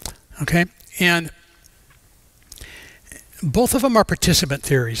 okay? And both of them are participant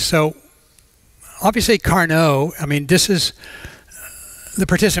theories. So obviously Carnot, I mean, this is the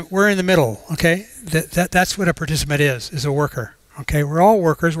participant. We're in the middle, okay? That's what a participant is a worker, okay? We're all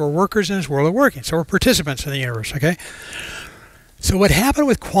workers. We're workers in this world of working. So we're participants in the universe, okay? So what happened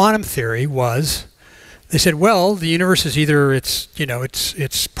with quantum theory was they said, well, the universe is either it's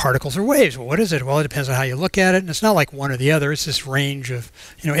particles or waves. Well, what is it? Well, it depends on how you look at it, and it's not like one or the other. It's this range of,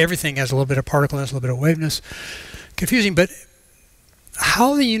 everything has a little bit of particleness, a little bit of waveness. Confusing, but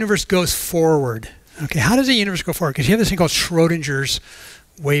how the universe goes forward. Okay, how does the universe go forward? Because you have this thing called Schrodinger's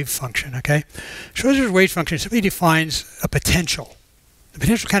wave function. Okay, Schrodinger's wave function simply defines a potential. The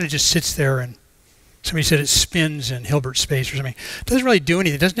potential kind of just sits there, and somebody said it spins in Hilbert space or something. It doesn't really do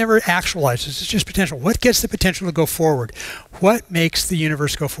anything. It doesn't ever actualize. It's just potential. What gets the potential to go forward? What makes the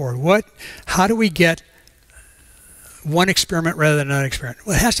universe go forward? How do we get one experiment rather than another experiment?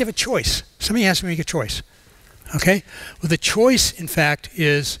 Well, it has to have a choice. Somebody has to make a choice. Okay? Well, the choice, in fact,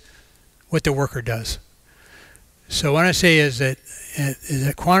 is what the worker does. So what I say is that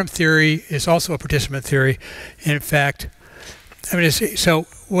quantum theory is also a participant theory. And in fact, I'm going to say, so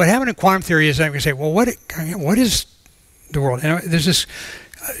what happened in quantum theory is I'm going to say, well, what is the world? And there's this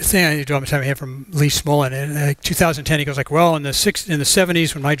thing I do all the time I have from Lee Smolin. In 2010, he goes like, well, in the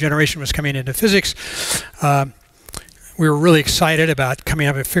 70s, when my generation was coming into physics, we were really excited about coming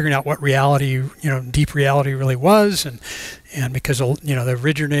up and figuring out what reality, deep reality really was, and because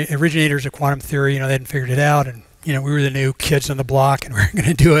the originators of quantum theory, they hadn't figured it out, and we were the new kids on the block, and we were going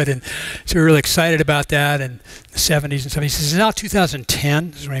to do it, and so we were really excited about that in the 70s and stuff. He says, now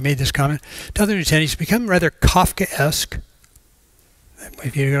 2010, this is when he made this comment, 2010, he's become rather Kafkaesque.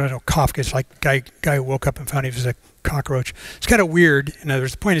 If you don't know Kafka, it's like guy who woke up and found he was a cockroach. It's kind of weird. In other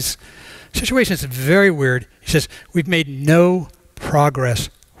words, the point is, the situation is very weird. He says, we've made no progress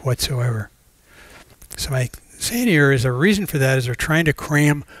whatsoever. So my saying here is, a reason for that is they're trying to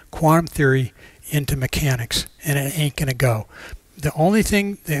cram quantum theory into mechanics, and it ain't going to go. The only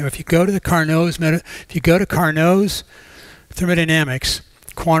thing, if you go to Carnot's thermodynamics,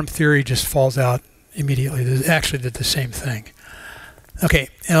 quantum theory just falls out immediately. They actually did the same thing. Okay,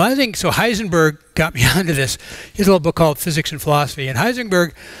 and I think, so Heisenberg got me onto this. He has a little book called Physics and Philosophy, and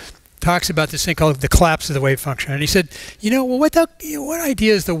Heisenberg talks about this thing called the collapse of the wave function. And he said, well, what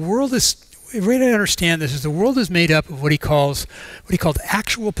idea is the world is, the way to understand this is the world is made up of what he called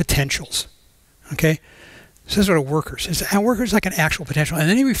actual potentials. Okay? So this is what a worker says. A worker is like an actual potential. And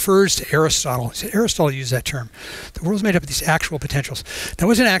then he refers to Aristotle. He said Aristotle used that term. The world is made up of these actual potentials. That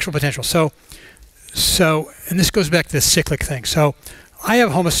was an actual potential. So, and this goes back to the cyclic thing. So I'm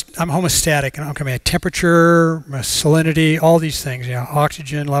homostatic, and I'm coming at temperature, salinity, all these things,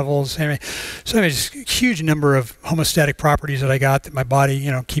 oxygen levels. Anyway, so there's a huge number of homostatic properties that I got that my body,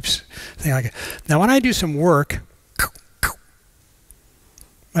 keeps things like it. Now, when I do some work,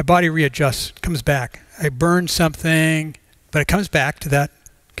 my body readjusts, comes back. I burn something, but it comes back to that,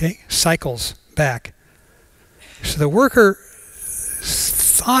 okay, cycles back. So the worker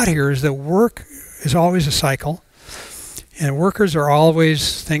thought here is that work is always a cycle. And workers are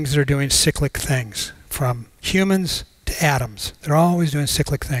always things that are doing cyclic things, from humans to atoms. They're always doing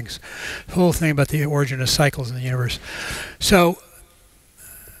cyclic things. The whole thing about the origin of cycles in the universe. So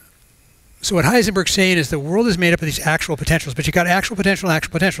what Heisenberg's saying is the world is made up of these actual potentials, but you got actual potential and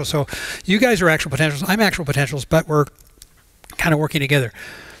actual potential. So you guys are actual potentials, I'm actual potentials, but we're kind of working together.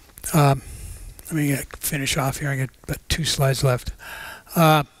 Let me finish off here. I got about 2 slides left.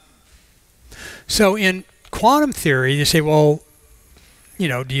 So in quantum theory, you say, well, you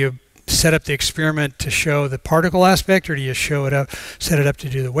know, do you set up the experiment to show the particle aspect, or do you set it up to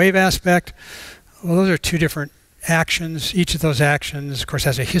do the wave aspect? Well, those are two different actions. Each of those actions, of course,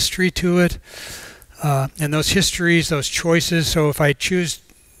 has a history to it. And those histories, those choices, so if I choose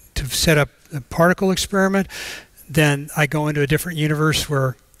to set up the particle experiment, then I go into a different universe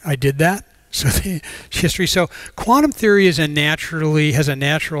where I did that. So the history. So quantum theory has a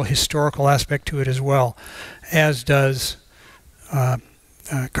natural historical aspect to it as well, as does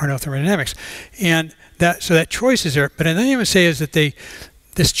Carnot thermodynamics. And that choice is there. But another thing I would say is that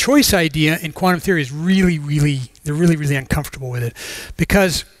this choice idea in quantum theory is they're really uncomfortable with it,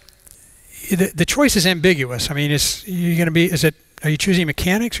 because the choice is ambiguous. I mean, are you choosing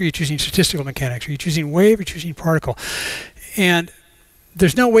mechanics, or are you choosing statistical mechanics? Are you choosing wave, or choosing particle? And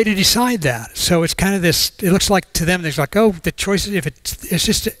there's no way to decide that. So it's kind of this, it looks like to them, there's like, oh, the choice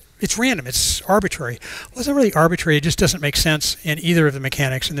is, it's random, it's arbitrary. Well, it's not really arbitrary, it just doesn't make sense in either of the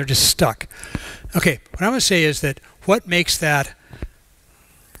mechanics, and they're just stuck. Okay, what I want to say is that what makes that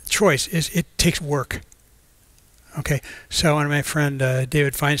choice is it takes work. Okay, so one of my friend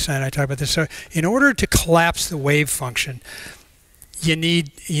David Feinstein and I talk about this. So in order to collapse the wave function, you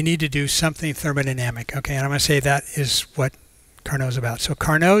need to do something thermodynamic. Okay, and I'm going to say that is what Carnot's about. So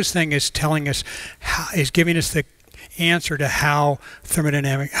Carnot's thing is telling us, is giving us the answer to how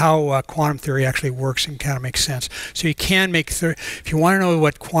quantum theory actually works and kind of makes sense. So you can make, if you want to know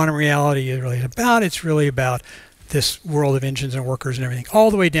what quantum reality is really about, it's really about this world of engines and workers and everything,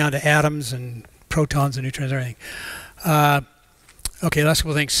 all the way down to atoms and protons and neutrons and everything. Okay, last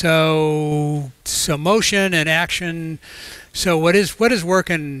couple things. So motion and action. So what is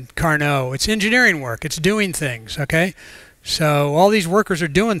work in Carnot? It's engineering work. It's doing things. Okay, so all these workers are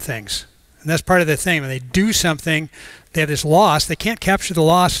doing things, and that's part of the thing. When they do something, they have this loss. They can't capture the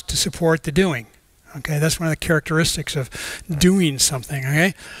loss to support the doing. Okay, that's one of the characteristics of doing something.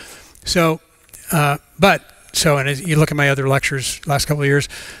 Okay, so and as you look at my other lectures last couple of years,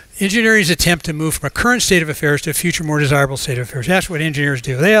 engineering's attempt to move from a current state of affairs to a future more desirable state of affairs. That's what engineers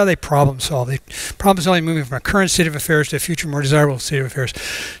do. They problem solve. They problem solving, moving from a current state of affairs to a future more desirable state of affairs.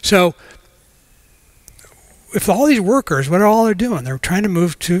 So if all these workers, what are all they're doing? They're trying to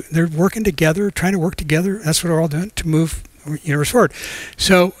move to, they're working together, trying to work together. That's what they're all doing to move the universe forward.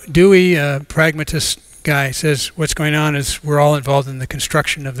 So Dewey, a pragmatist guy, says what's going on is we're all involved in the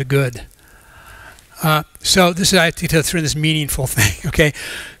construction of the good. So this is, I have to throw in this meaningful thing, okay?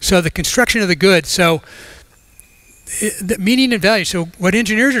 So the construction of the good, so the meaning and value. So what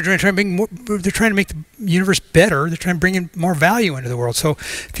engineers are doing, they're trying to make the universe better. They're trying to bring in more value into the world. So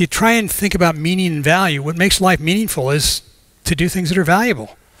if you try and think about meaning and value, what makes life meaningful is to do things that are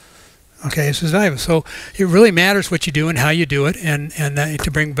valuable. Okay, this is valuable. So it really matters what you do and how you do it, and to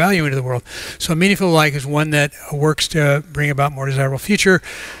bring value into the world. So meaningful life is one that works to bring about more desirable future.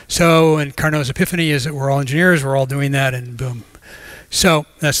 So, and Carnot's epiphany is that we're all engineers, we're all doing that, and boom. So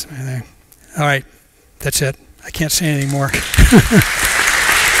that's all right. That's it. I can't say anything more.